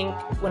 I think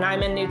when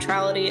I'm in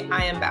neutrality,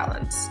 I am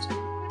balanced.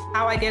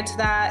 How I get to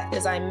that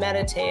is I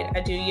meditate, I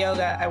do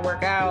yoga, I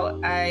work out,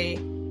 I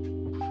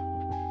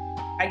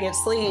get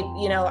sleep,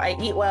 you know, I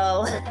eat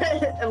well,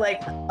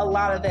 like a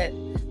lot of it.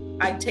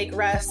 I take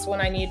rest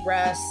when I need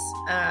rest,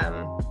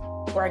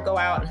 or I go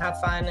out and have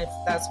fun if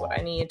that's what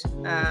I need.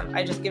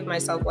 I just give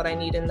myself what I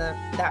need in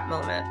that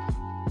moment.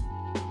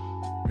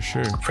 For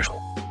sure.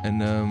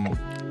 And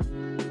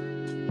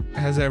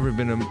has there ever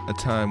been a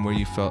time where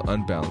you felt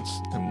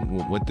unbalanced,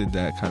 and what did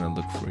that kind of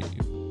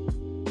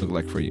look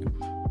like for you?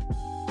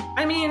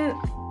 I mean,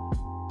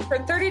 for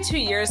 32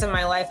 years of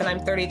my life, and I'm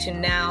 32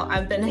 now,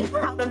 I've been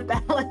out of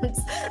balance.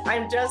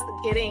 I'm just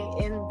getting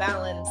in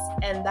balance,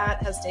 and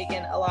that has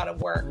taken a lot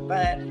of work.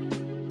 But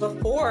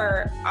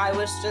before, I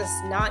was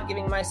just not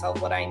giving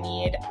myself what I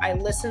need. I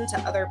listened to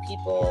other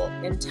people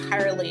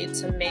entirely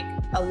to make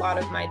a lot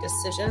of my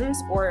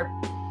decisions, or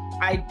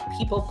I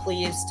people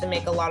please to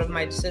make a lot of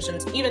my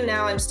decisions. Even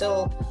now, I'm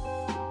still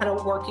kind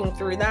of working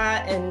through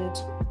that and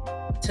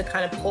to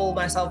kind of pull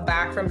myself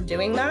back from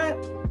doing that.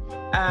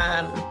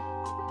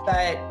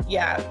 But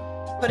yeah,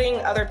 putting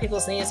other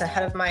people's needs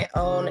ahead of my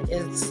own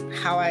is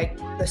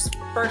this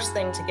first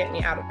thing to get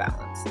me out of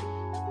balance.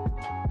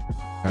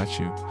 Got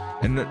you.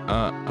 And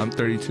I'm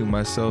 32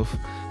 myself.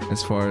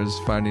 As far as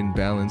finding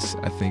balance,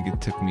 I think it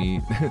took me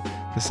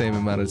the same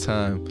amount of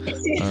time.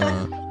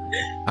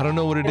 I don't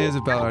know what it is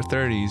about our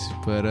 30s,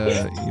 but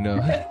you know,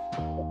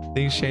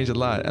 things change a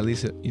lot. At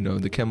least, you know,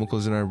 the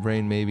chemicals in our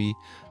brain, maybe,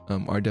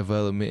 our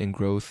development and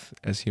growth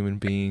as human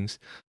beings.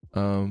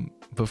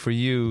 But for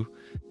you,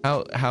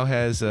 how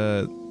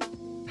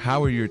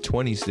are your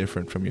 20s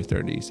different from your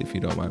 30s, if you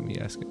don't mind me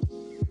asking?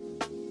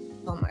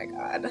 Oh my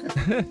God.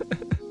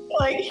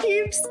 Like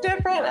heaps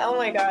different. Oh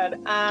my God.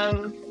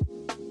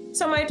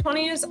 So my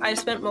 20s, I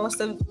spent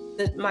most of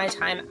my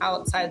time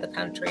outside the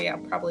country. I'll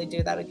probably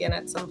do that again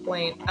at some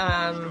point.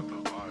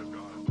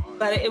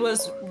 But it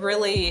was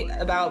really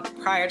about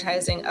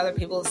prioritizing other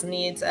people's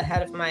needs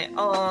ahead of my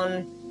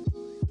own.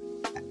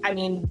 I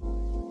mean,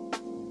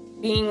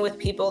 being with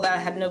people that I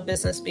had no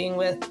business being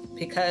with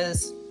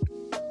because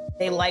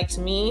they liked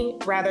me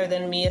rather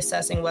than me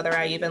assessing whether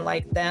I even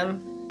liked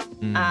them.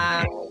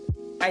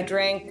 I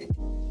drank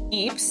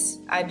heaps.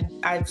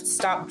 I've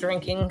stopped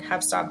drinking,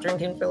 have stopped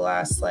drinking for the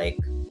last like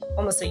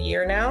almost a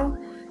year now.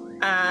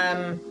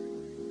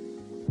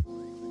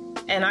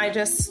 And I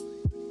just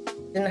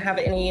didn't have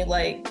any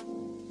like,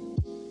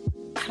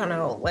 I don't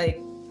know,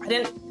 like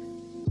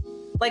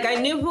I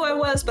knew who I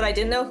was, but I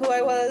didn't know who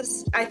I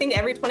was. I think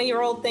every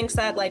 20-year-old thinks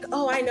that like,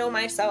 oh, I know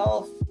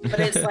myself. But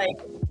it's like,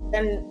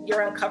 then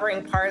you're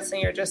uncovering parts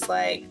and you're just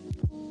like,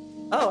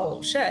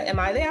 oh shit, am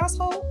I the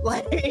asshole?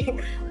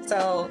 Like,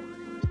 so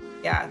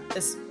yeah,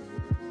 it's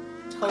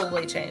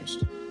totally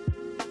changed.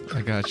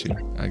 I got you.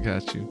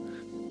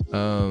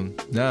 No,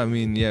 I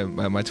mean, yeah,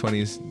 my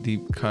 20s,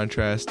 deep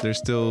contrast. There's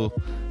still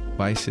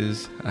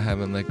vices I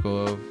haven't let go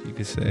of, you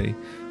could say.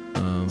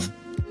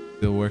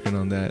 Still working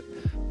on that.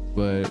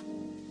 But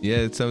yeah,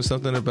 it's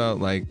something about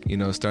like, you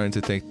know, starting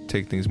to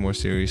take things more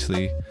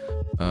seriously.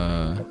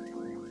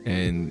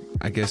 And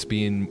I guess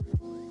being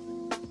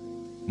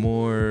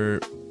more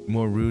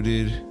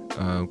rooted,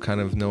 kind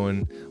of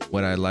knowing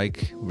what I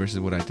like versus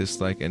what I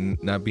dislike,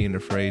 and not being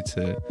afraid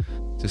to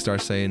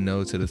start saying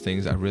no to the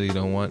things I really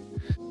don't want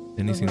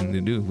anything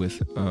to do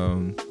with.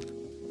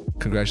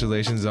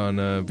 Congratulations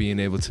on being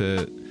able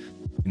to,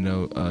 you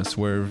know,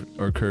 swerve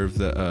or curve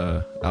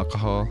the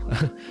alcohol.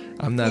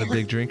 I'm not a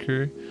big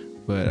drinker,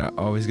 but I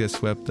always get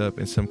swept up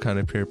in some kind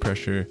of peer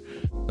pressure,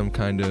 some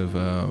kind of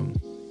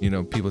you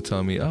know, people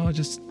tell me, oh,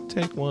 just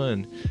take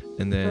one,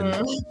 and then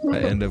I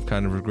end up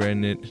kind of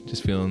regretting it,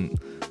 just feeling,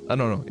 I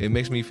don't know, it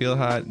makes me feel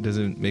hot,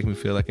 doesn't make me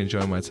feel like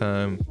enjoying my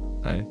time.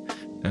 I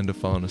end up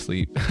falling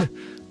asleep.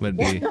 But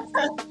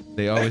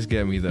they always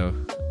get me though.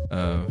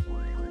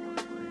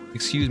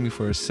 Excuse me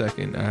for a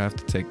second, I have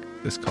to take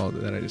this call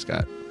that I just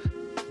got.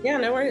 Yeah,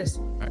 no worries.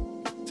 All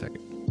right, second.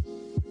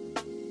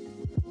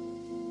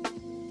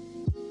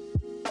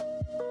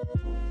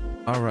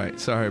 All right,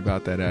 sorry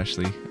about that,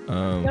 Ashley.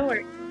 No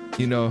worries.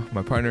 You know,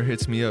 my partner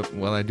hits me up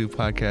while I do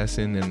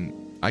podcasting, and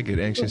I get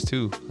anxious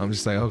too. I'm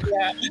just like, oh,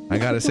 yeah. I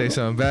gotta say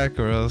something back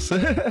or else.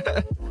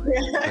 But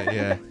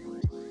yeah.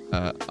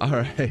 All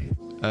right.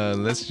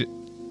 Let's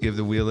give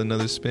the wheel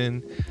another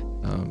spin.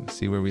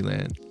 See where we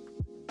land.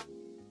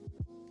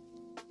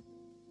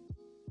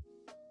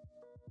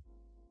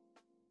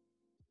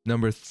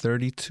 Number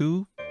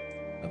 32,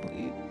 I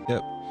believe.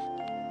 Yep.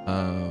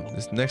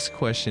 This next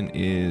question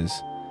is,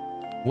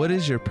 what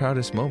is your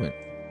proudest moment?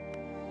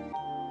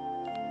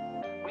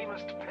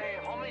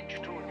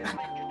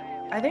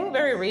 I think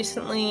very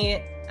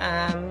recently,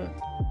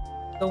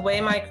 the way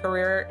my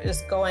career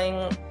is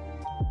going,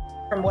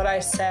 from what I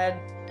said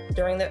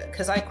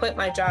because I quit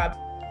my job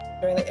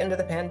during the end of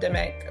the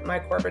pandemic, my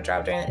corporate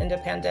job during the end of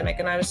the pandemic,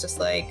 and I was just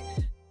like,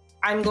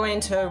 I'm going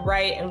to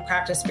write and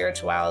practice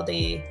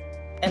spirituality,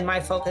 and my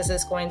focus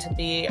is going to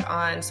be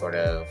on sort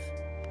of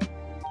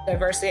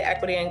diversity,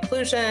 equity,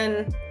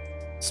 inclusion,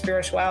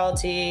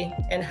 spirituality,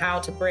 and how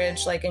to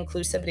bridge like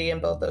inclusivity in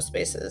both those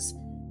spaces.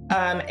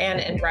 And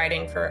in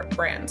writing for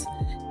brands.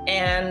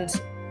 And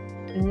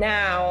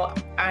now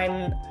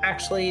I'm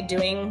actually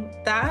doing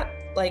that,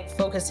 like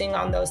focusing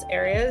on those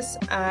areas.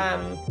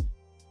 And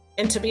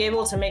to be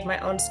able to make my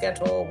own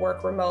schedule,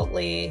 work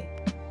remotely,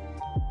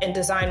 and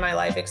design my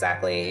life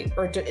exactly,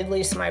 or at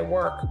least my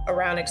work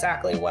around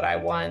exactly what I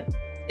want,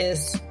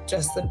 is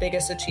just the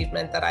biggest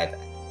achievement that I've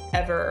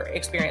ever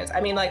experienced.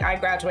 I mean, like, I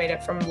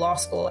graduated from law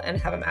school and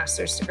have a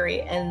master's degree,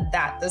 and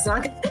that does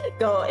not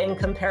go in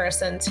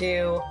comparison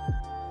to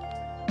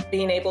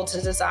being able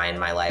to design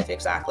my life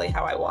exactly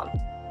how I want.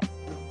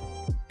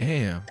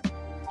 Damn,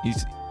 you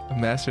a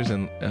master's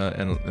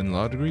in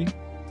law degree?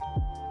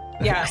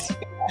 Yes.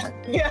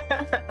 Yeah.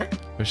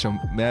 For some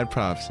mad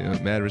props, you know,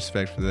 mad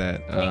respect for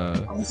that.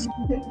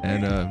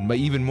 And but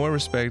even more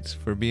respect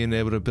for being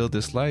able to build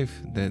this life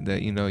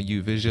that you know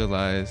you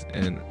visualize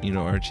and you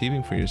know are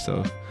achieving for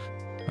yourself.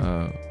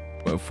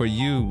 But for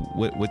you,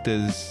 what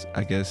does,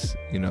 I guess,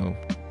 you know,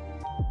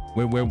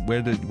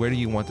 where do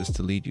you want this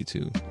to lead you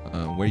to?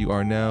 Where you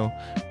are now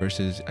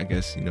versus, I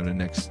guess, you know, the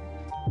next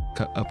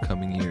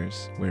upcoming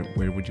years.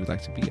 Where would you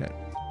like to be at?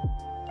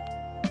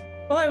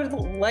 Well, I would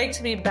like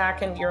to be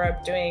back in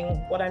Europe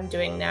doing what I'm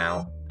doing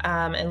now,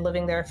 and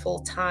living there full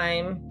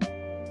time.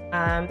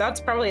 That's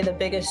probably the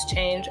biggest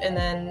change. And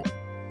then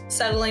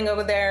settling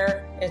over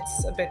there,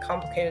 it's a bit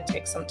complicated, it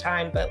takes some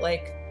time, but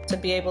like to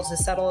be able to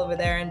settle over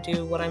there and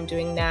do what I'm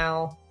doing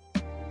now,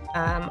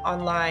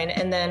 online,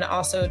 and then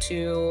also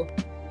to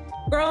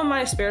grow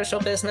my spiritual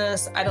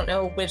business. I don't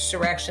know which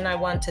direction I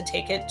want to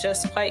take it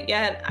just quite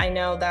yet. I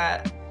know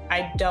that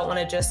I don't want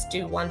to just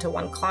do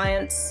one-to-one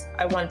clients.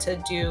 I want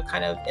to do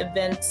kind of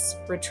events,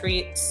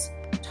 retreats,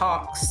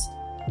 talks,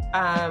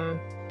 and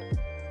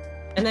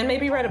then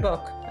maybe write a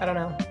book. I don't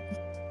know.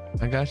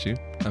 I got you.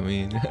 I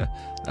mean,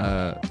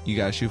 you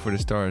got to shoot for the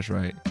stars,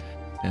 right?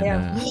 And,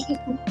 yeah.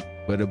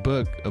 But a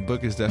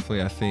book is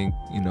definitely, I think,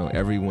 you know,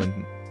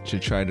 everyone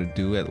should try to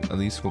do at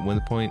least one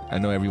point. I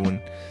know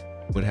everyone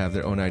would have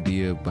their own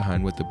idea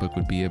behind what the book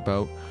would be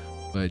about,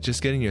 but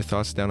just getting your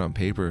thoughts down on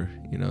paper,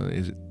 you know,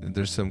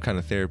 there's some kind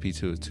of therapy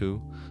to it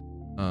too.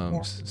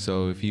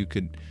 So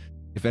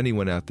if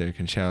anyone out there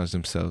can challenge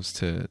themselves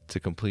to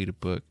complete a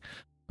book,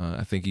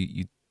 I think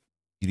you'd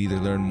either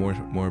learn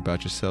more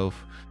about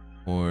yourself,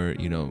 or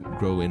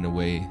grow in a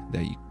way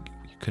that you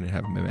couldn't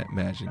have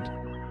imagined.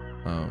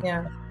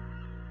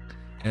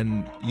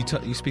 And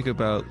you speak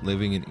about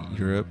living in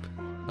Europe.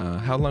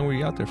 How long were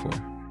you out there for?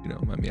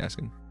 Mind me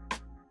asking.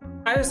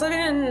 I was living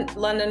in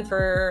London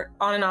for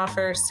on and off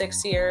for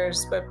 6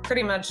 years, but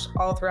pretty much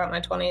all throughout my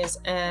 20s,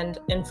 and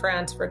in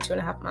France for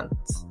 2.5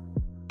 months.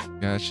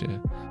 Gotcha.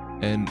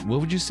 And what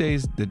would you say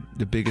is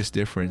the biggest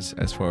difference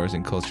as far as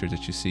in culture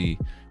that you see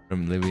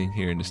from living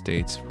here in the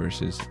States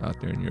versus out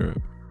there in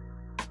Europe?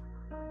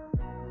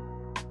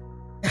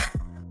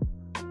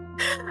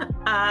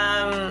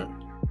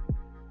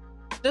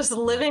 Just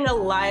living a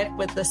life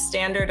with the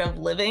standard of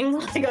living,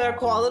 like our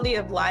quality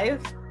of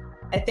life.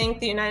 I think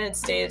the United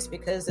States,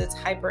 because it's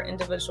hyper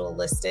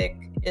individualistic,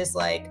 is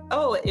like,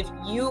 oh, if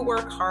you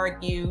work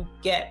hard, you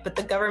get, but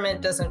the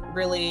government doesn't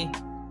really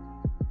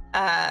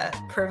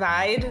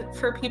provide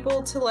for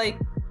people to like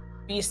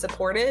be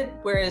supported.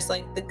 Whereas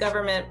like the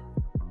government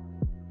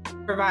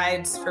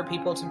provides for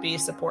people to be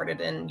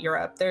supported in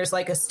Europe. There's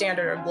like a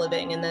standard of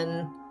living. And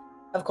then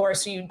of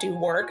course you do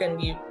work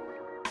and you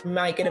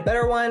might get a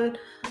better one.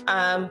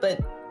 But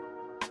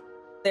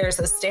there's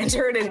a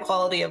standard and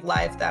quality of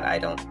life that I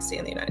don't see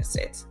in the United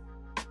States.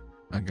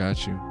 I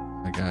got you.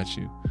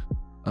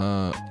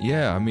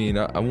 Yeah, I mean,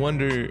 I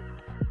wonder,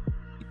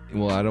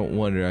 well, I don't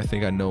wonder, I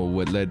think I know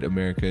what led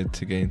America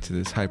to get into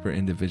this hyper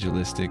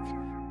individualistic,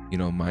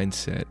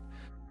 mindset.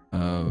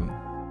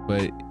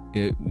 But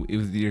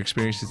with your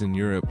experiences in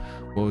Europe,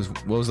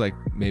 what was like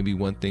maybe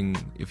one thing,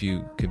 if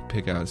you could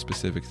pick out a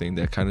specific thing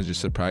that kind of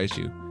just surprised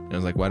you? And I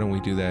was like, why don't we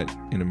do that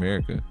in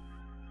America?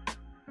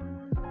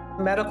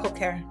 Medical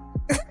care.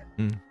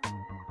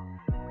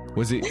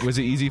 Was it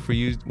easy for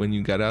you when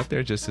you got out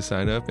there just to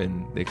sign up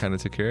and they kind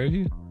of took care of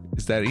you?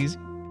 Is that easy?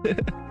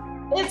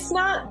 It's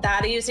not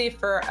that easy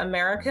for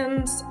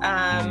Americans,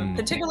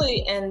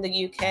 particularly in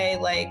the UK.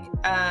 Like,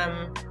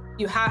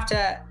 you have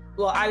to,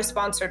 well, I was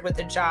sponsored with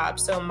a job,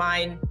 so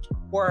my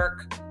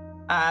work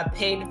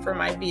paid for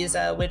my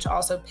visa, which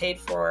also paid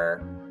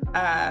for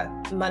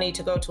money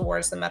to go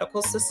towards the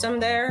medical system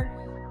there.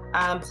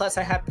 Plus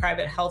I had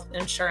private health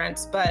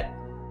insurance, but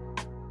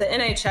the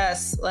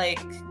NHS,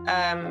 like,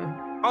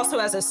 also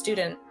as a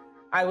student,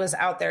 I was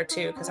out there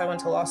too, because I went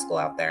to law school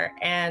out there,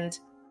 and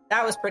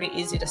that was pretty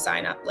easy to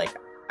sign up. Like,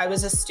 I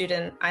was a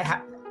student.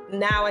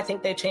 Now I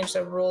think they changed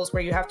the rules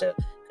where you have to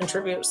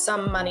contribute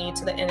some money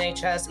to the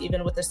NHS,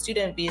 even with a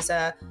student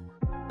visa.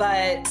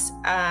 But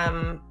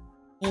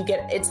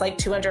it's like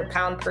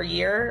 £200 per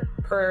year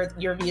per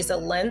your visa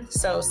length.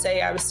 So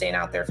say I was staying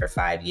out there for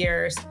 5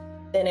 years,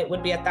 then it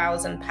would be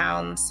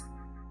 £1,000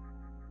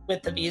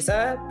 with the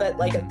visa, but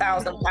like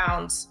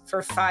 £1,000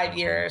 for 5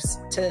 years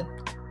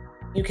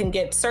you can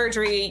get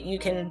surgery, you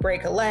can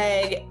break a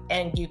leg,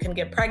 and you can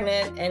get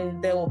pregnant,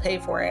 and they will pay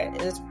for it.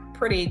 It's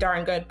pretty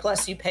darn good.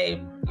 Plus you pay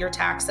your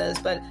taxes,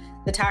 but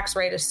the tax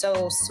rate is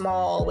so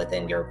small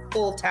within your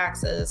full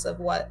taxes of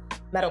what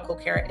medical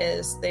care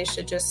is. They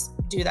should just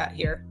do that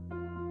here.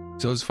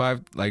 So it's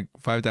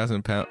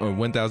 £5,000 or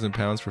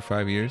 £1,000 for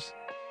 5 years?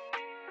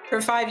 For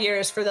 5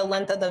 years for the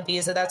length of the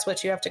visa, that's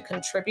what you have to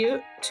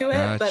contribute to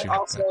it. But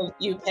also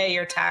you pay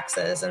your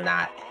taxes, and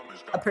that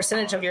a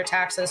percentage of your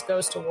taxes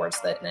goes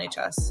towards the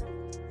NHS.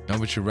 No,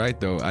 but you're right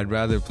though. I'd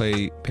rather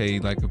pay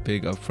like a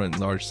big upfront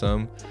large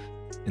sum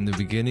in the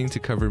beginning to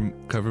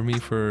cover me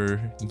for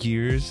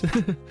years.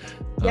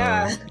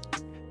 Yeah.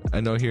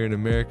 I know here in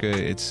America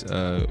it's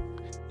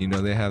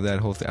they have that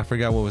whole thing. I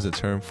forgot what was the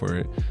term for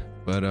it,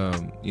 but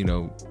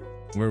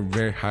we're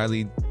very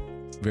highly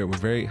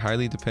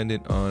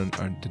dependent on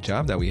the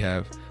job that we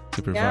have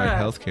to provide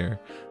healthcare.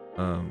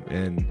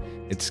 And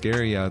it's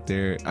scary out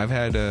there. I've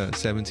had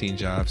 17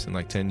 jobs in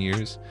like 10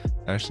 years,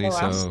 actually. Oh,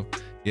 wow. So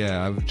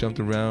yeah, I've jumped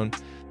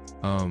around,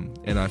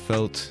 and I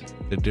felt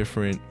the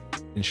different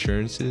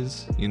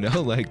insurances,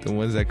 like the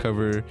ones that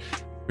cover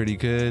pretty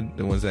good,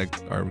 the ones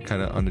that are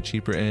kind of on the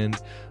cheaper end,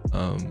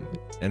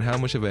 and how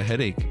much of a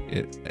headache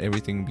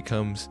everything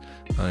becomes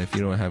if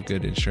you don't have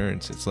good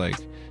insurance. It's like,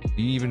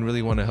 do you even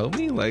really want to help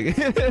me? Like,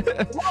 and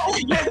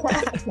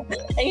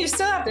you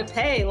still have to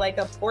pay like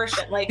a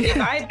portion. Like if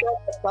I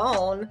broke a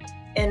bone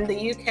in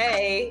the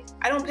UK,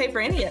 I don't pay for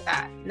any of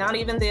that, not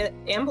even the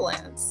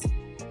ambulance.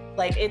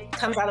 Like it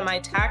comes out of my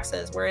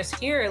taxes. Whereas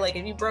here, like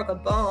if you broke a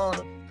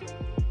bone,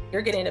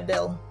 you're getting a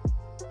bill.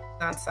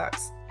 That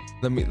sucks.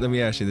 Let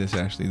me ask you this,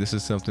 Ashley. This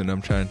is something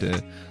I'm trying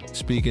to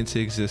speak into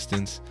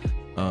existence.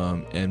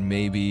 And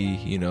maybe,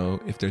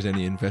 if there's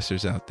any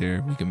investors out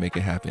there, we can make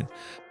it happen.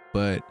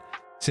 But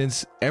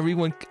since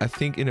everyone, I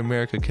think in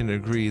America, can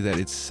agree that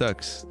it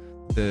sucks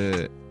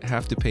to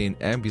have to pay an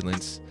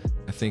ambulance,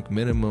 I think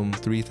minimum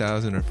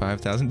 $3,000 or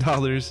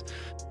 $5,000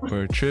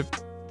 for a trip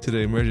to the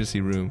emergency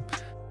room,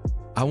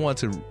 I want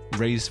to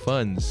raise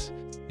funds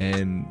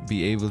and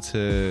be able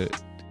to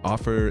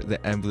offer the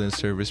ambulance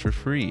service for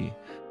free.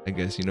 I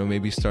guess,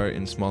 maybe start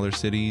in smaller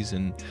cities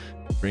and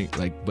bring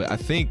but I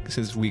think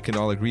since we can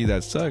all agree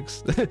that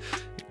sucks,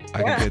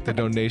 I can get the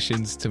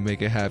donations to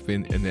make it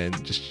happen and then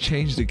just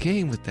change the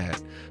game with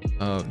that.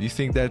 You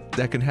think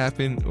that can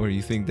happen, or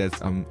you think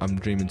that's I'm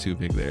dreaming too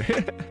big there?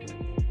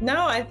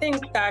 No, I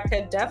think that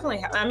could definitely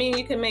happen. I mean,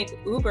 you can make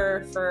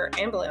Uber for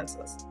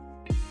ambulances.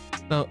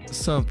 No,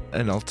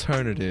 an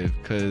alternative,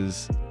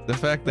 because the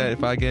fact that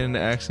if I get in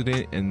an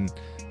accident and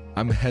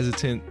I'm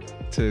hesitant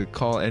to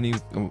call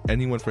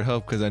anyone for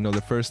help because I know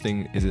the first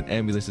thing is an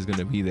ambulance is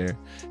gonna be there.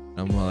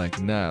 I'm like,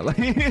 nah, don't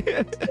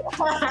even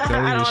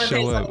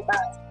show up.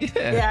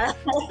 Yeah.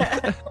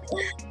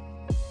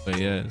 But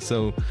yeah,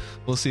 so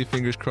we'll see.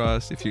 Fingers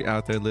crossed. If you're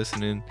out there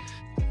listening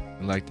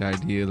and like the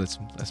idea, let's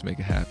make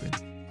it happen.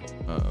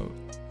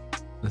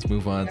 Let's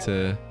move on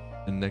to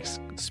the next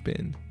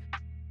spin.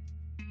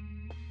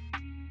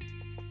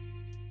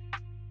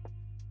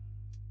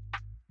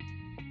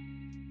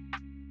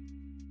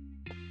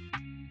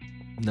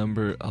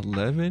 Number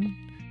 11,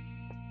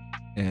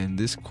 and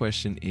this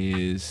question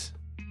is,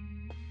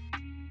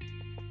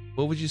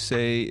 what would you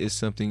say is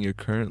something you're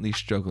currently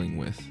struggling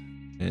with,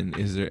 and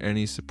is there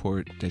any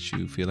support that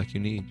you feel like you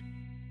need?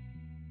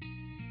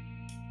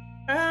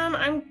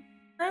 I'm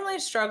currently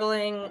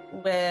struggling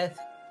with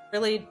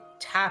really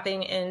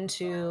tapping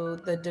into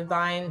the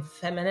divine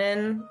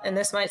feminine, and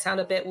this might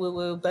sound a bit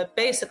woo-woo, but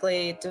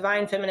basically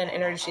divine feminine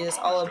energy is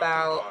all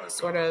about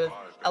sort of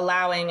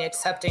allowing,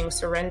 accepting,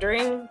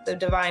 surrendering. The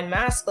divine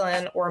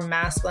masculine or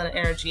masculine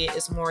energy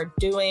is more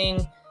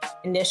doing,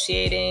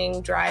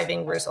 initiating,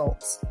 driving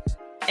results.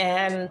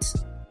 And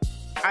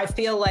I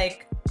feel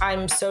like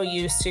I'm so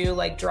used to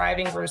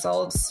driving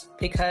results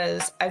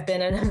because I've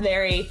been in a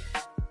very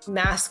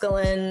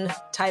masculine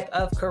type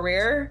of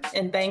career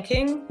in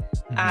banking,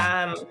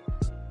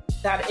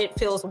 that it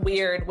feels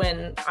weird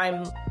when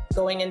I'm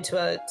going into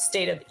a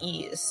state of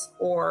ease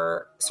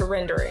or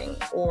surrendering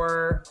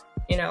or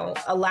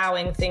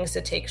allowing things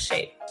to take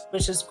shape,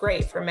 which is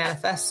great for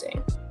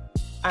manifesting.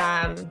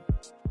 I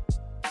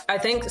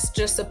think it's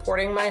just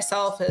supporting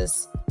myself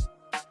is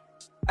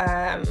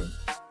by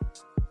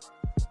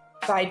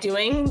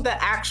doing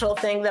the actual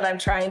thing that I'm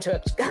trying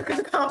to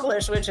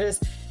accomplish, which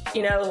is,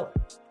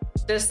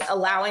 just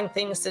allowing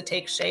things to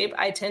take shape.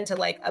 I tend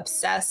to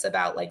obsess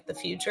about the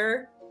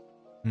future.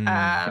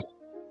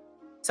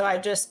 So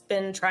I've just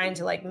been trying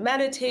to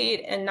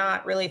meditate and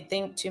not really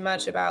think too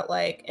much about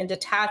and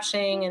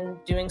detaching and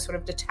doing sort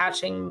of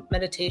detaching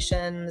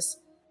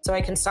meditations so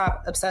I can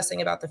stop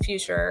obsessing about the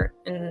future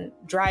and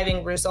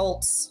driving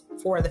results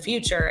for the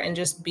future and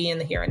just be in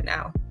the here and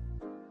now.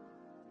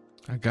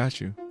 I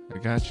got you.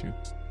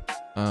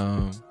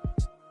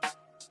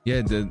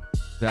 Yeah,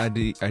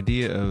 the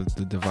idea of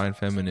the divine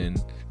feminine,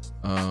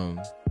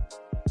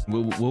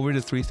 what were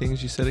the three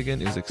things you said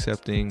again? It was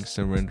accepting,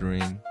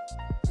 surrendering,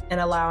 and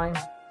allowing.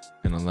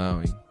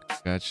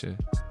 Gotcha.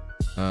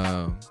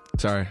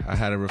 Sorry, I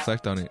had to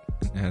reflect on it.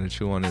 I had to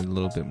chew on it a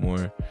little bit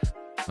more.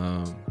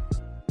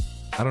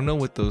 I don't know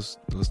what those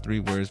three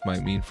words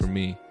might mean for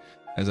me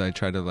as I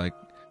try to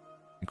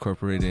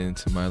incorporate it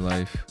into my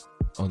life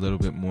a little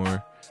bit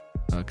more.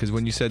 Because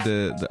when you said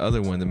the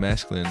other one, the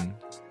masculine,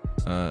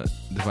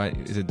 divine,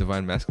 is it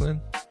divine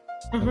masculine?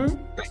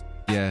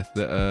 Yeah,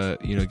 the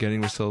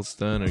getting results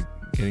done or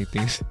getting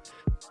things,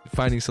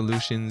 finding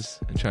solutions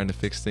and trying to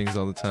fix things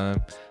all the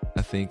time,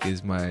 I think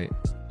is my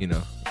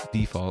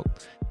default,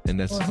 and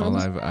that's all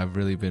I've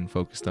really been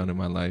focused on in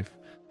my life.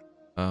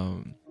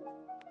 So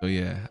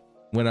yeah,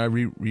 when I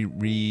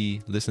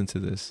re-listen to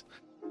this,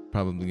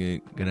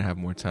 probably gonna have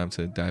more time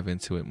to dive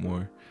into it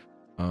more.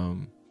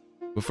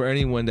 But for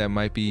anyone that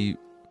might be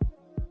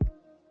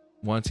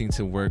wanting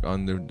to work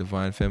on the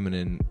divine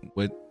feminine,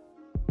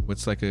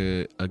 what's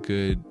a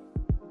good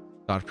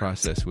thought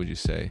process, would you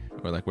say?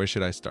 Or where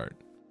should I start?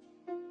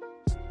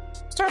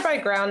 Start by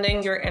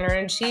grounding your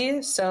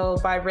energy. So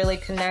by really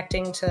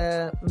connecting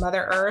to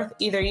Mother Earth.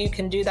 Either you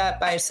can do that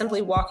by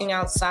simply walking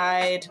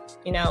outside,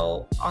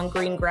 on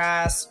green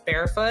grass,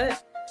 barefoot,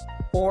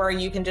 or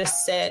you can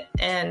just sit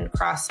and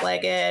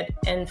cross-legged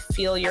and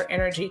feel your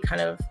energy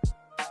kind of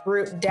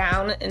root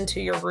down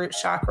into your root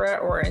chakra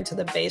or into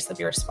the base of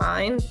your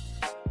spine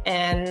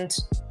and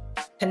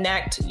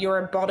connect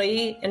your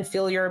body and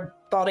feel your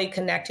body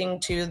connecting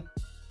to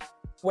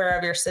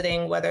wherever you're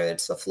sitting, whether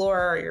it's the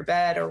floor or your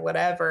bed or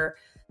whatever.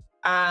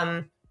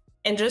 And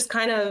just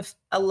kind of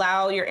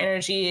allow your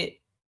energy.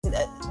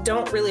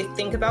 Don't really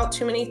think about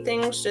too many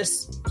things.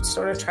 Just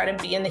sort of try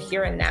to be in the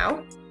here and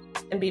now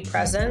and be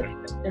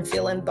present and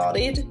feel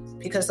embodied,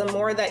 because the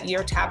more that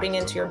you're tapping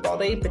into your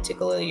body,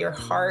 particularly your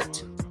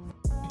heart,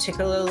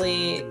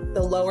 particularly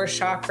the lower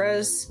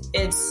chakras,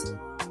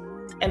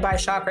 and by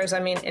chakras,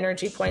 I mean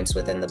energy points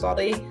within the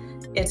body,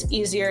 it's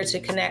easier to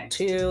connect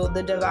to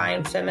the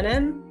divine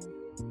feminine,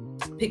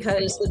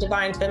 because the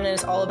divine feminine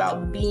is all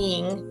about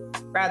being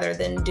rather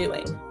than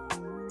doing.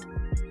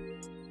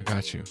 I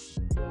got you.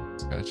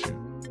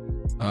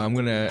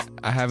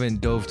 I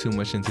haven't dove too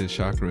much into the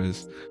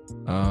chakras,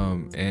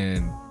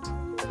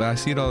 but I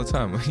see it all the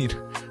time.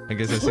 I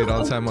guess I see it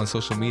all the time on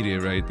social media,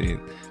 right?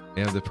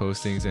 they have the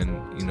postings, and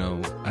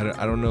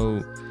I don't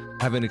know,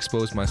 I haven't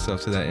exposed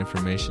myself to that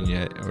information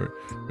yet, or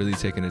really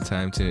taken the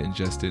time to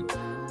ingest it.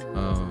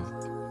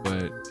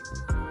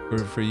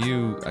 But for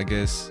you, I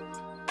guess,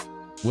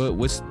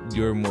 what's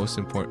your most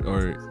important,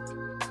 or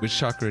which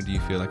chakra do you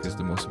feel like is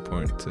the most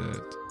important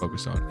to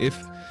focus on?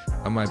 If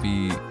I might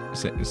be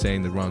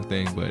saying the wrong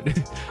thing, but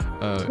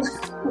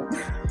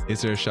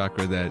is there a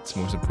chakra that's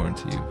most important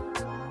to you?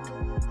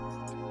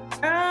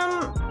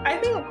 I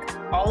think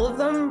all of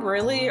them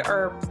really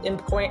are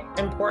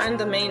important.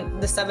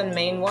 The 7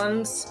 main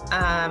ones.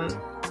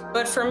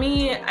 But for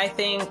me, I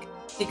think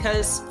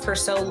because for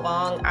so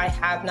long I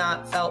have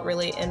not felt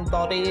really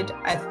embodied.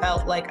 I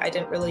felt like I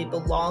didn't really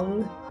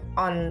belong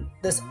on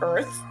this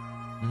earth,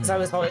 because I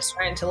was always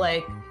trying to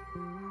like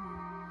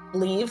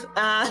leave.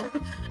 I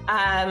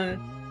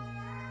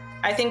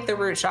think the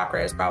root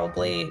chakra is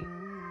probably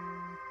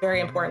very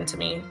important to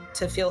me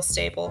to feel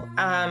stable.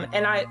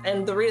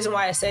 And the reason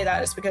why I say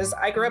that is because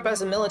I grew up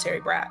as a military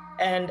brat,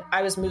 and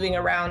I was moving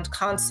around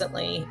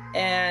constantly,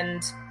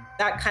 and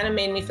that kind of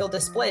made me feel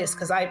displaced,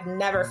 because I've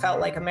never felt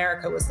like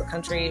America was the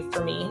country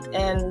for me.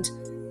 And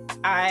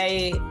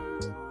I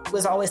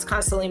was always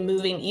constantly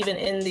moving, even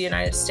in the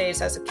United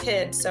States as a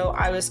kid. So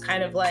I was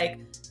kind of like,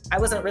 I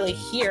wasn't really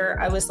here.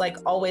 I was like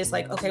always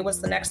like, okay, what's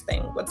the next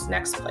thing? What's the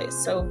next place?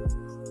 So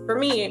for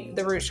me,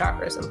 the root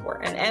chakra is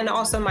important, and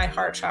also my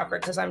heart chakra,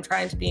 because I'm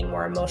trying to be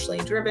more emotionally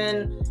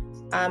driven,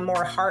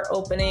 more heart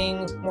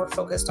opening, more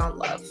focused on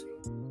love.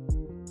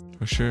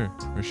 For sure.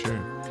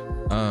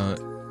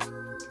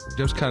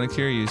 Just kind of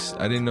curious.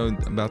 I didn't know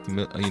about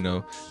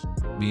the,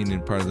 being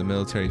in part of the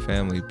military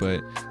family,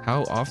 but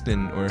how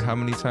often or how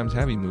many times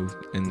have you moved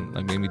in,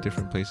 like, maybe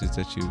different places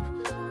that you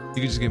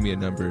could just give me a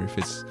number, if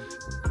it's,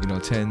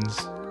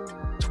 10s,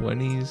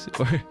 20s,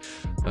 or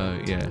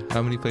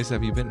how many places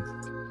have you been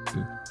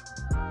to?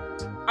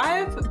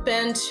 I've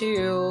been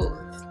to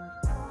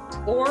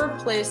 4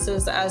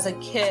 places as a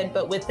kid,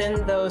 but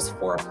within those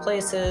 4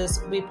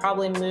 places, we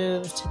probably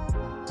moved,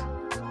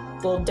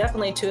 well,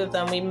 definitely 2 of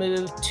them, we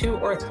moved 2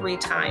 or 3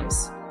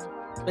 times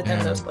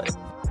within those places.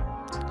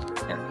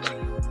 Yeah.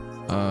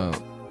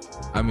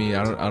 I mean,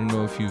 I don't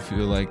know if you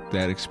feel like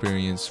that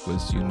experience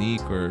was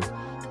unique, or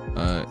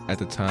at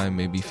the time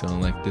maybe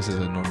feeling like this is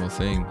a normal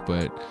thing,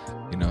 but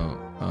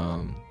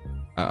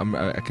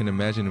I can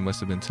imagine it must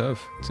have been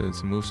tough to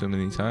move so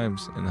many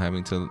times, and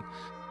having to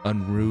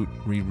unroot,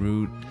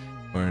 reroute,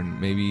 or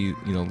maybe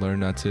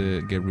learn not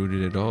to get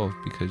rooted at all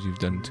because you've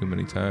done it too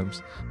many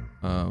times.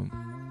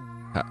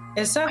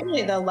 It's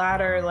definitely the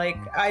latter. Like,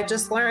 I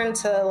just learned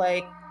to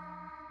like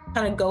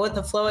kind of go with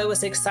the flow. It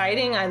was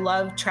exciting. I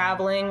love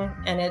traveling,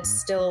 and it's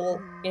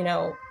still,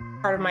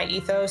 part of my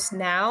ethos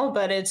now,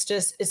 but it's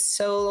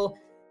so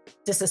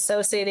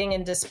disassociating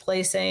and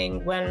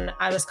displacing when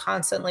I was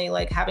constantly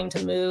like having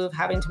to move,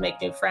 having to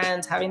make new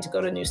friends, having to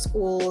go to new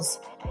schools.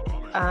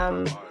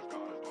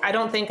 I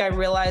don't think I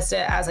realized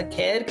it as a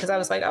kid, because I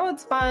was like, oh,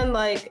 it's fun.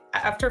 Like,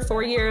 after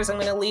 4 years, I'm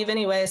going to leave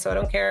anyway, so I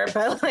don't care.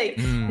 But like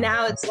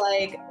now it's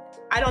like,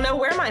 I don't know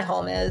where my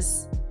home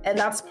is. And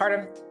that's part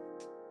of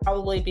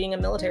probably being a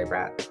military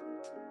brat.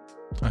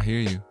 I hear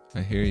you.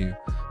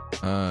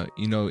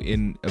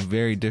 In a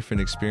very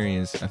different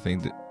experience, I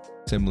think that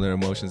similar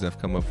emotions have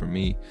come up for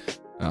me.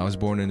 I was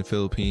born in the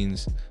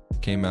Philippines,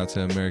 came out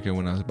to America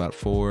when I was about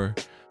 4.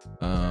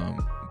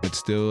 But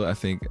still, I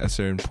think at a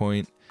certain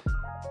point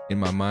in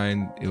my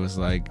mind, it was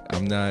like,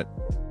 I'm not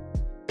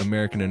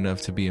American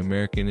enough to be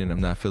American, and I'm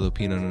not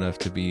Filipino enough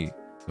to be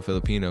a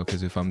Filipino,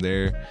 because if I'm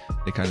there,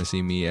 they kind of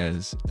see me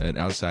as an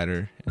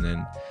outsider. And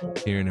then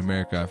here in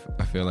America,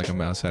 I feel like I'm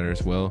an outsider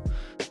as well.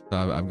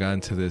 So I've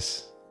gotten to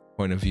this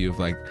point of view of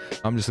like,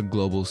 I'm just a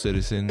global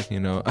citizen,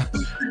 I'm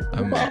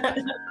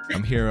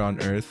here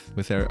on Earth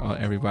with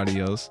everybody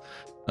else.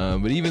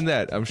 But even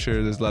that, I'm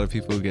sure there's a lot of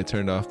people who get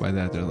turned off by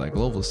that. They're like,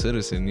 global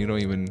citizen, you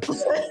don't even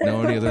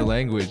know any other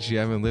language, you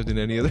haven't lived in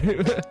any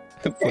other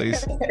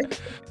place.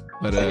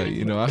 But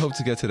I hope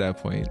to get to that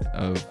point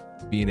of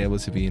being able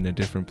to be in a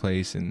different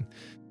place, and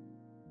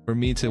for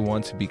me to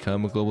want to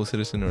become a global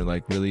citizen, or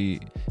like really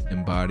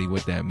embody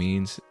what that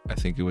means. I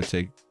think it would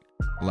take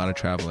a lot of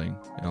traveling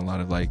and a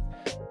lot of like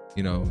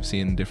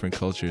seeing different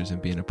cultures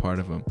and being a part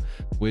of them,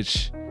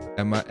 which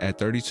at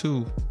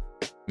 32,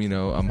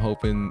 I'm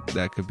hoping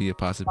that could be a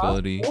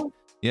possibility.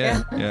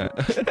 Yeah.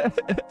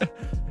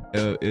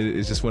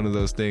 It's just one of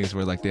those things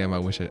where like, damn, I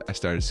wish I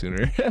started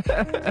sooner.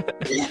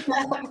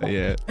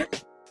 Yeah.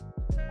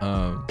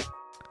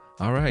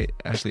 All right,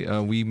 Ashley,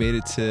 we made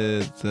it to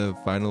the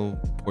final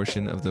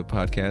portion of the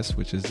podcast,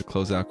 which is the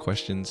closeout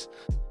questions.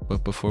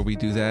 But before we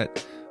do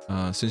that,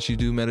 since you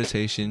do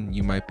meditation,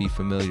 you might be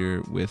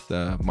familiar with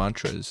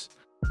mantras.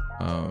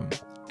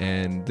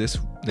 And this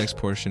next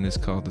portion is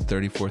called the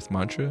 34th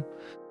mantra.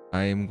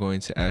 I am going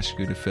to ask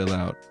you to fill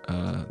out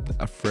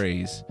a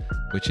phrase,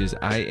 which is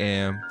I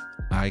am,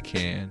 I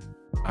can,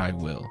 I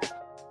will.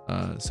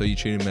 So you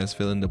treat them as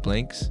fill in the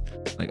blanks,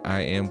 like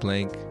I am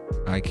blank,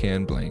 I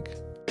can blank,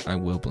 I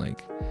will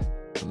blank.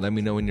 Let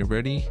me know when you're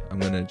ready. I'm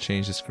going to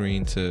change the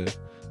screen to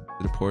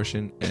the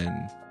portion,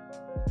 and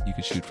you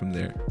could shoot from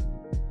there.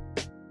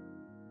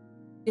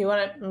 Do you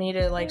want me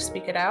to like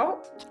speak it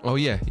out? Oh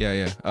yeah.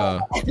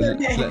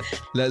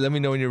 Let me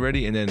know when you're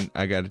ready, and then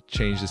I gotta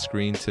change the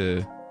screen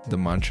to the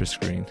mantra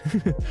screen.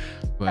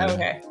 But,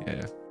 okay.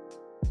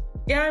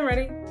 Yeah, I'm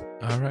ready.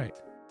 All right.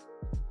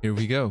 Here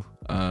we go.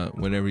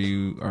 Whenever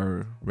you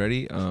are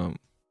ready,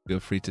 feel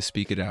free to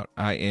speak it out.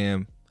 I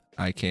am,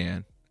 I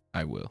can,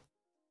 I will.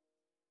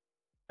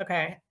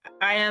 Okay.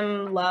 I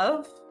am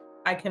love.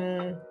 I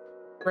can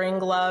bring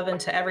love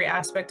into every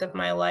aspect of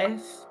my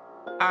life.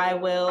 I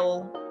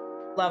will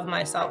love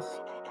myself.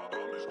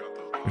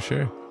 For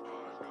sure.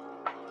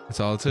 That's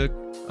all it took.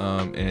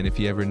 And if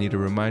you ever need a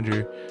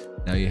reminder,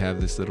 now you have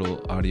this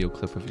little audio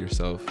clip of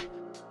yourself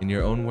in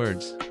your own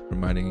words,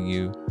 reminding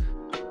you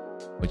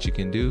what you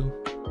can do,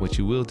 what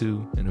you will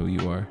do, and who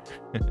you are.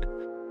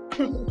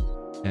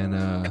 And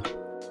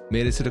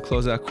made it to the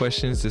closeout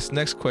questions. This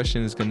next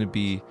question is going to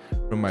be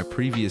from my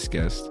previous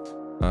guest.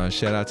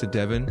 Shout out to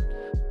Devin.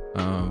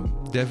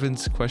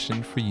 Devin's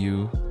question for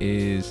you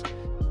is,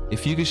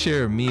 if you could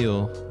share a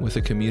meal with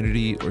a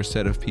community or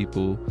set of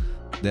people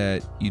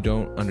that you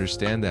don't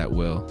understand that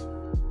well,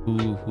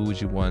 who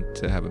would you want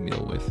to have a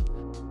meal with?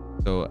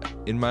 So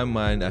in my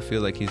mind, I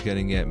feel like he's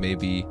getting at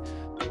maybe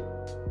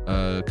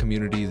a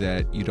community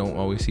that you don't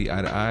always see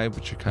eye to eye,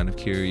 but you're kind of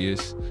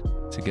curious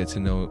to get to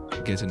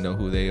know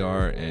who they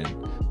are and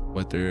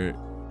what their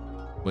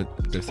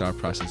thought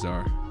process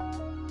are.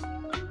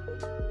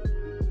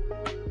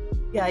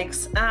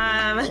 Yikes.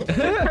 I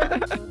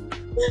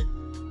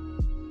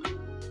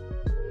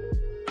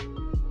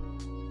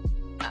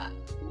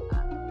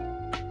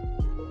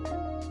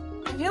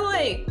feel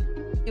like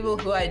people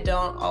who I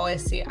don't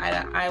always see eye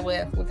to eye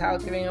with,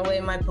 without giving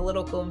away my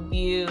political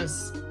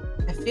views,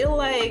 I feel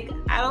like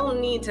I don't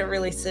need to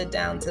really sit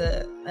down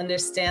to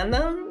understand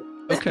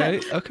them. Okay,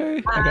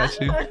 I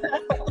got you.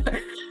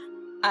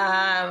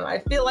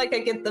 I feel like I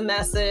get the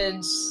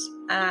message,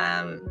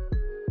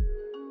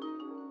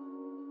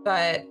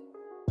 but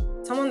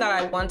someone that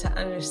I want to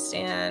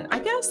understand, I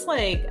guess,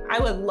 like, I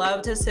would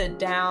love to sit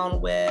down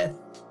with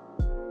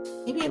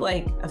maybe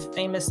like a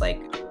famous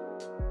like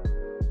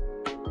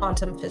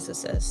quantum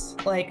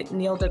physicist, like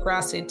Neil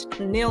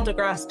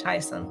deGrasse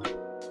Tyson.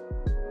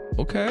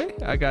 Okay,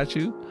 I got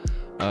you.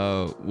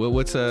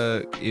 Well,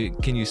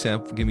 can you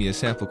give me a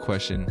sample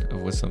question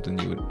of what's something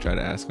you would try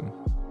to ask him?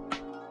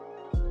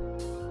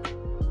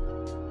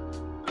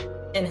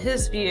 In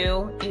his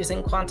view,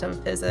 using quantum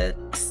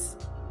physics,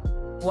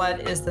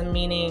 what is the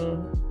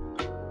meaning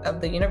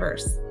of the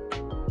universe?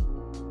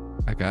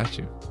 I got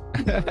you.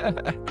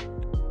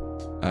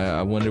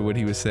 I wonder what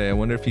he would say. I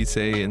wonder if he'd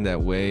say in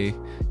that way.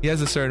 He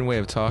has a certain way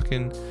of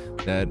talking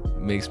that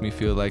makes me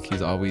feel like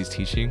he's always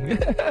teaching.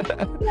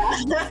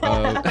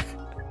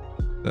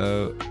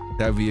 So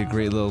that'd be a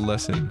great little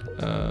lesson.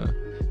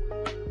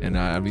 And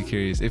I'd be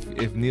curious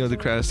if Neil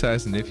deGrasse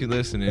Tyson, if you're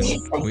listening,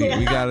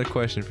 we got a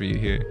question for you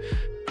here.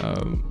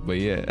 But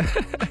yeah.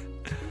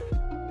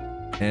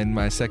 And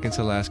my second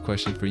to last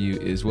question for you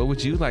is, what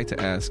would you like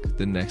to ask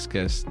the next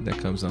guest that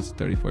comes on to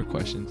 34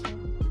 questions?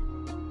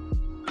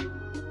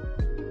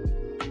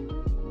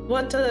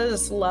 What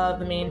does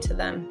love mean to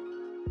them?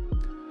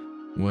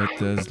 What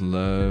does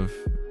love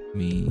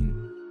mean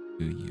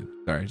to you?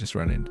 Sorry, just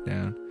running it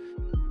down.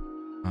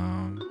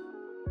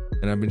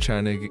 And I've been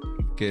trying to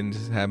get into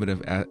the habit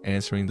of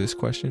answering this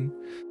question.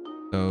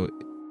 So,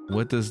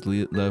 what does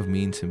love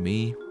mean to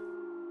me?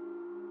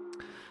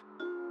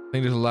 I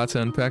think there's a lot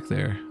to unpack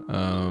there.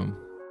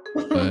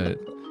 But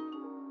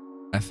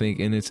I think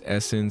in its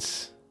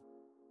essence,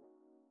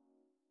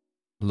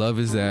 love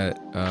is that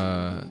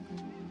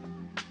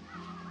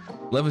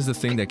love is the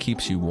thing that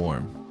keeps you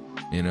warm,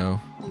 you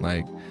know?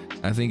 Like,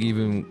 I think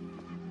even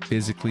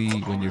physically,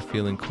 when you're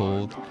feeling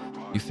cold,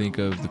 you think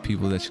of the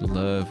people that you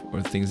love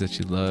or things that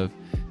you love,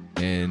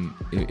 and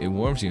it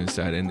warms you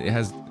inside. And it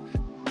has,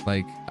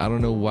 like, I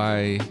don't know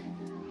why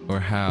or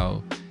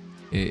how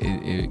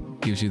it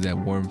gives you that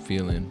warm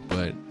feeling,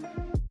 but,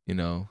 you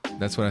know,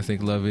 that's what I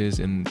think love is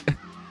in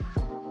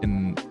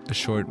a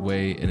short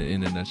way,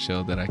 in a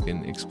nutshell, that I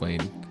can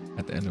explain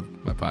at the end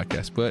of my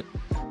podcast. But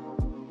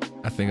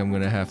I think I'm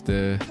going to have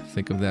to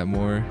think of that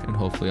more, and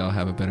hopefully I'll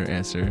have a better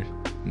answer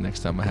next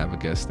time I have a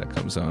guest that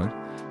comes on.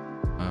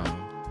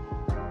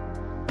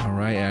 All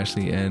right,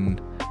 Ashley,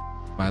 and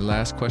my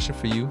last question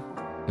for you,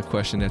 the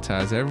question that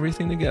ties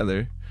everything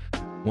together,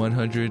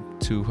 100,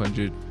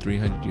 200,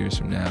 300 years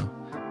from now,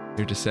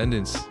 your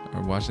descendants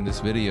are watching this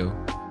video,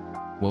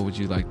 what would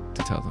you like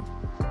to tell them?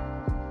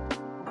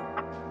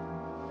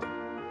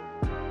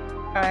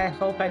 I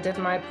hope I did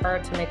my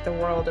part to make the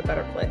world a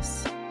better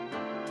place.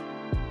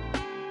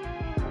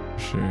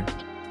 Sure.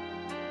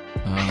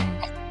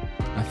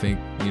 I think,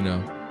 you know,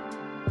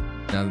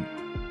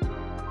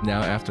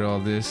 now after all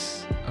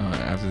this,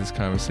 after this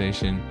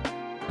conversation,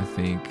 I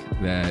think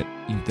that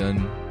you've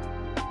done,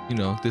 you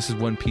know, this is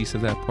one piece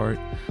of that part.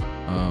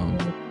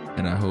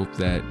 And I hope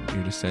that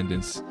your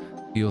descendants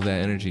feel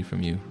that energy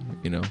from you,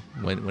 you know,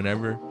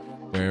 whenever,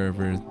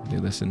 wherever they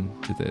listen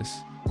to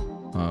this.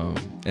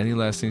 Any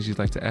last things you'd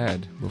like to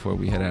add before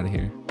we head out of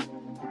here?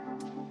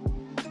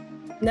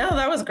 No,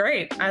 that was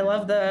great. I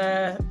love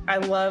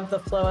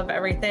the flow of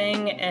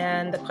everything,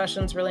 and the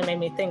questions really made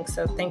me think.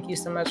 So thank you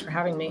so much for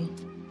having me.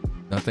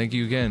 No, thank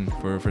you again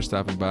for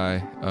stopping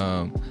by.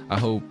 I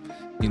hope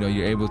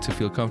you're able to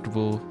feel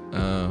comfortable.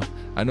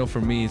 I know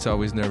for me, it's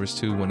always nervous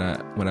too when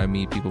I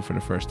meet people for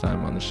the first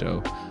time on the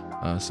show.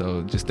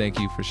 So just thank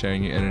you for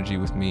sharing your energy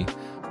with me,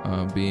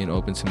 being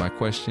open to my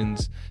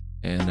questions,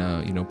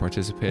 and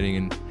participating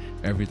in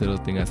every little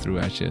thing I threw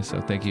at you.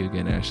 So thank you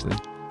again, Ashley.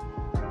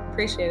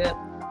 Appreciate it.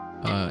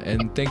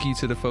 And thank you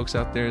to the folks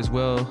out there as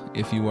well.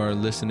 If you are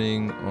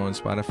listening on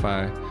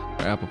Spotify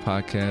or Apple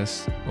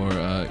Podcasts, or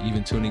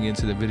even tuning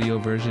into the video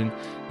version,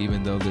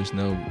 even though there's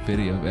no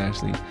video of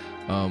Ashley,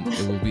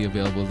 it will be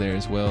available there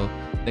as well.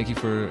 Thank you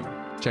for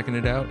checking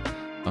it out.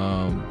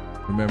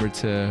 Remember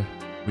to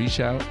reach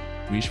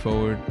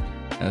forward.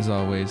 As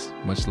always,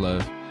 much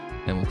love,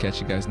 and we'll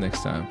catch you guys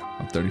next time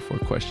on 34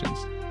 Questions.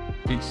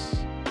 Peace.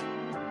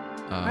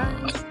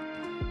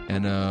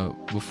 And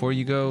before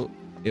you go,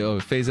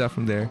 phase out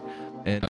from there.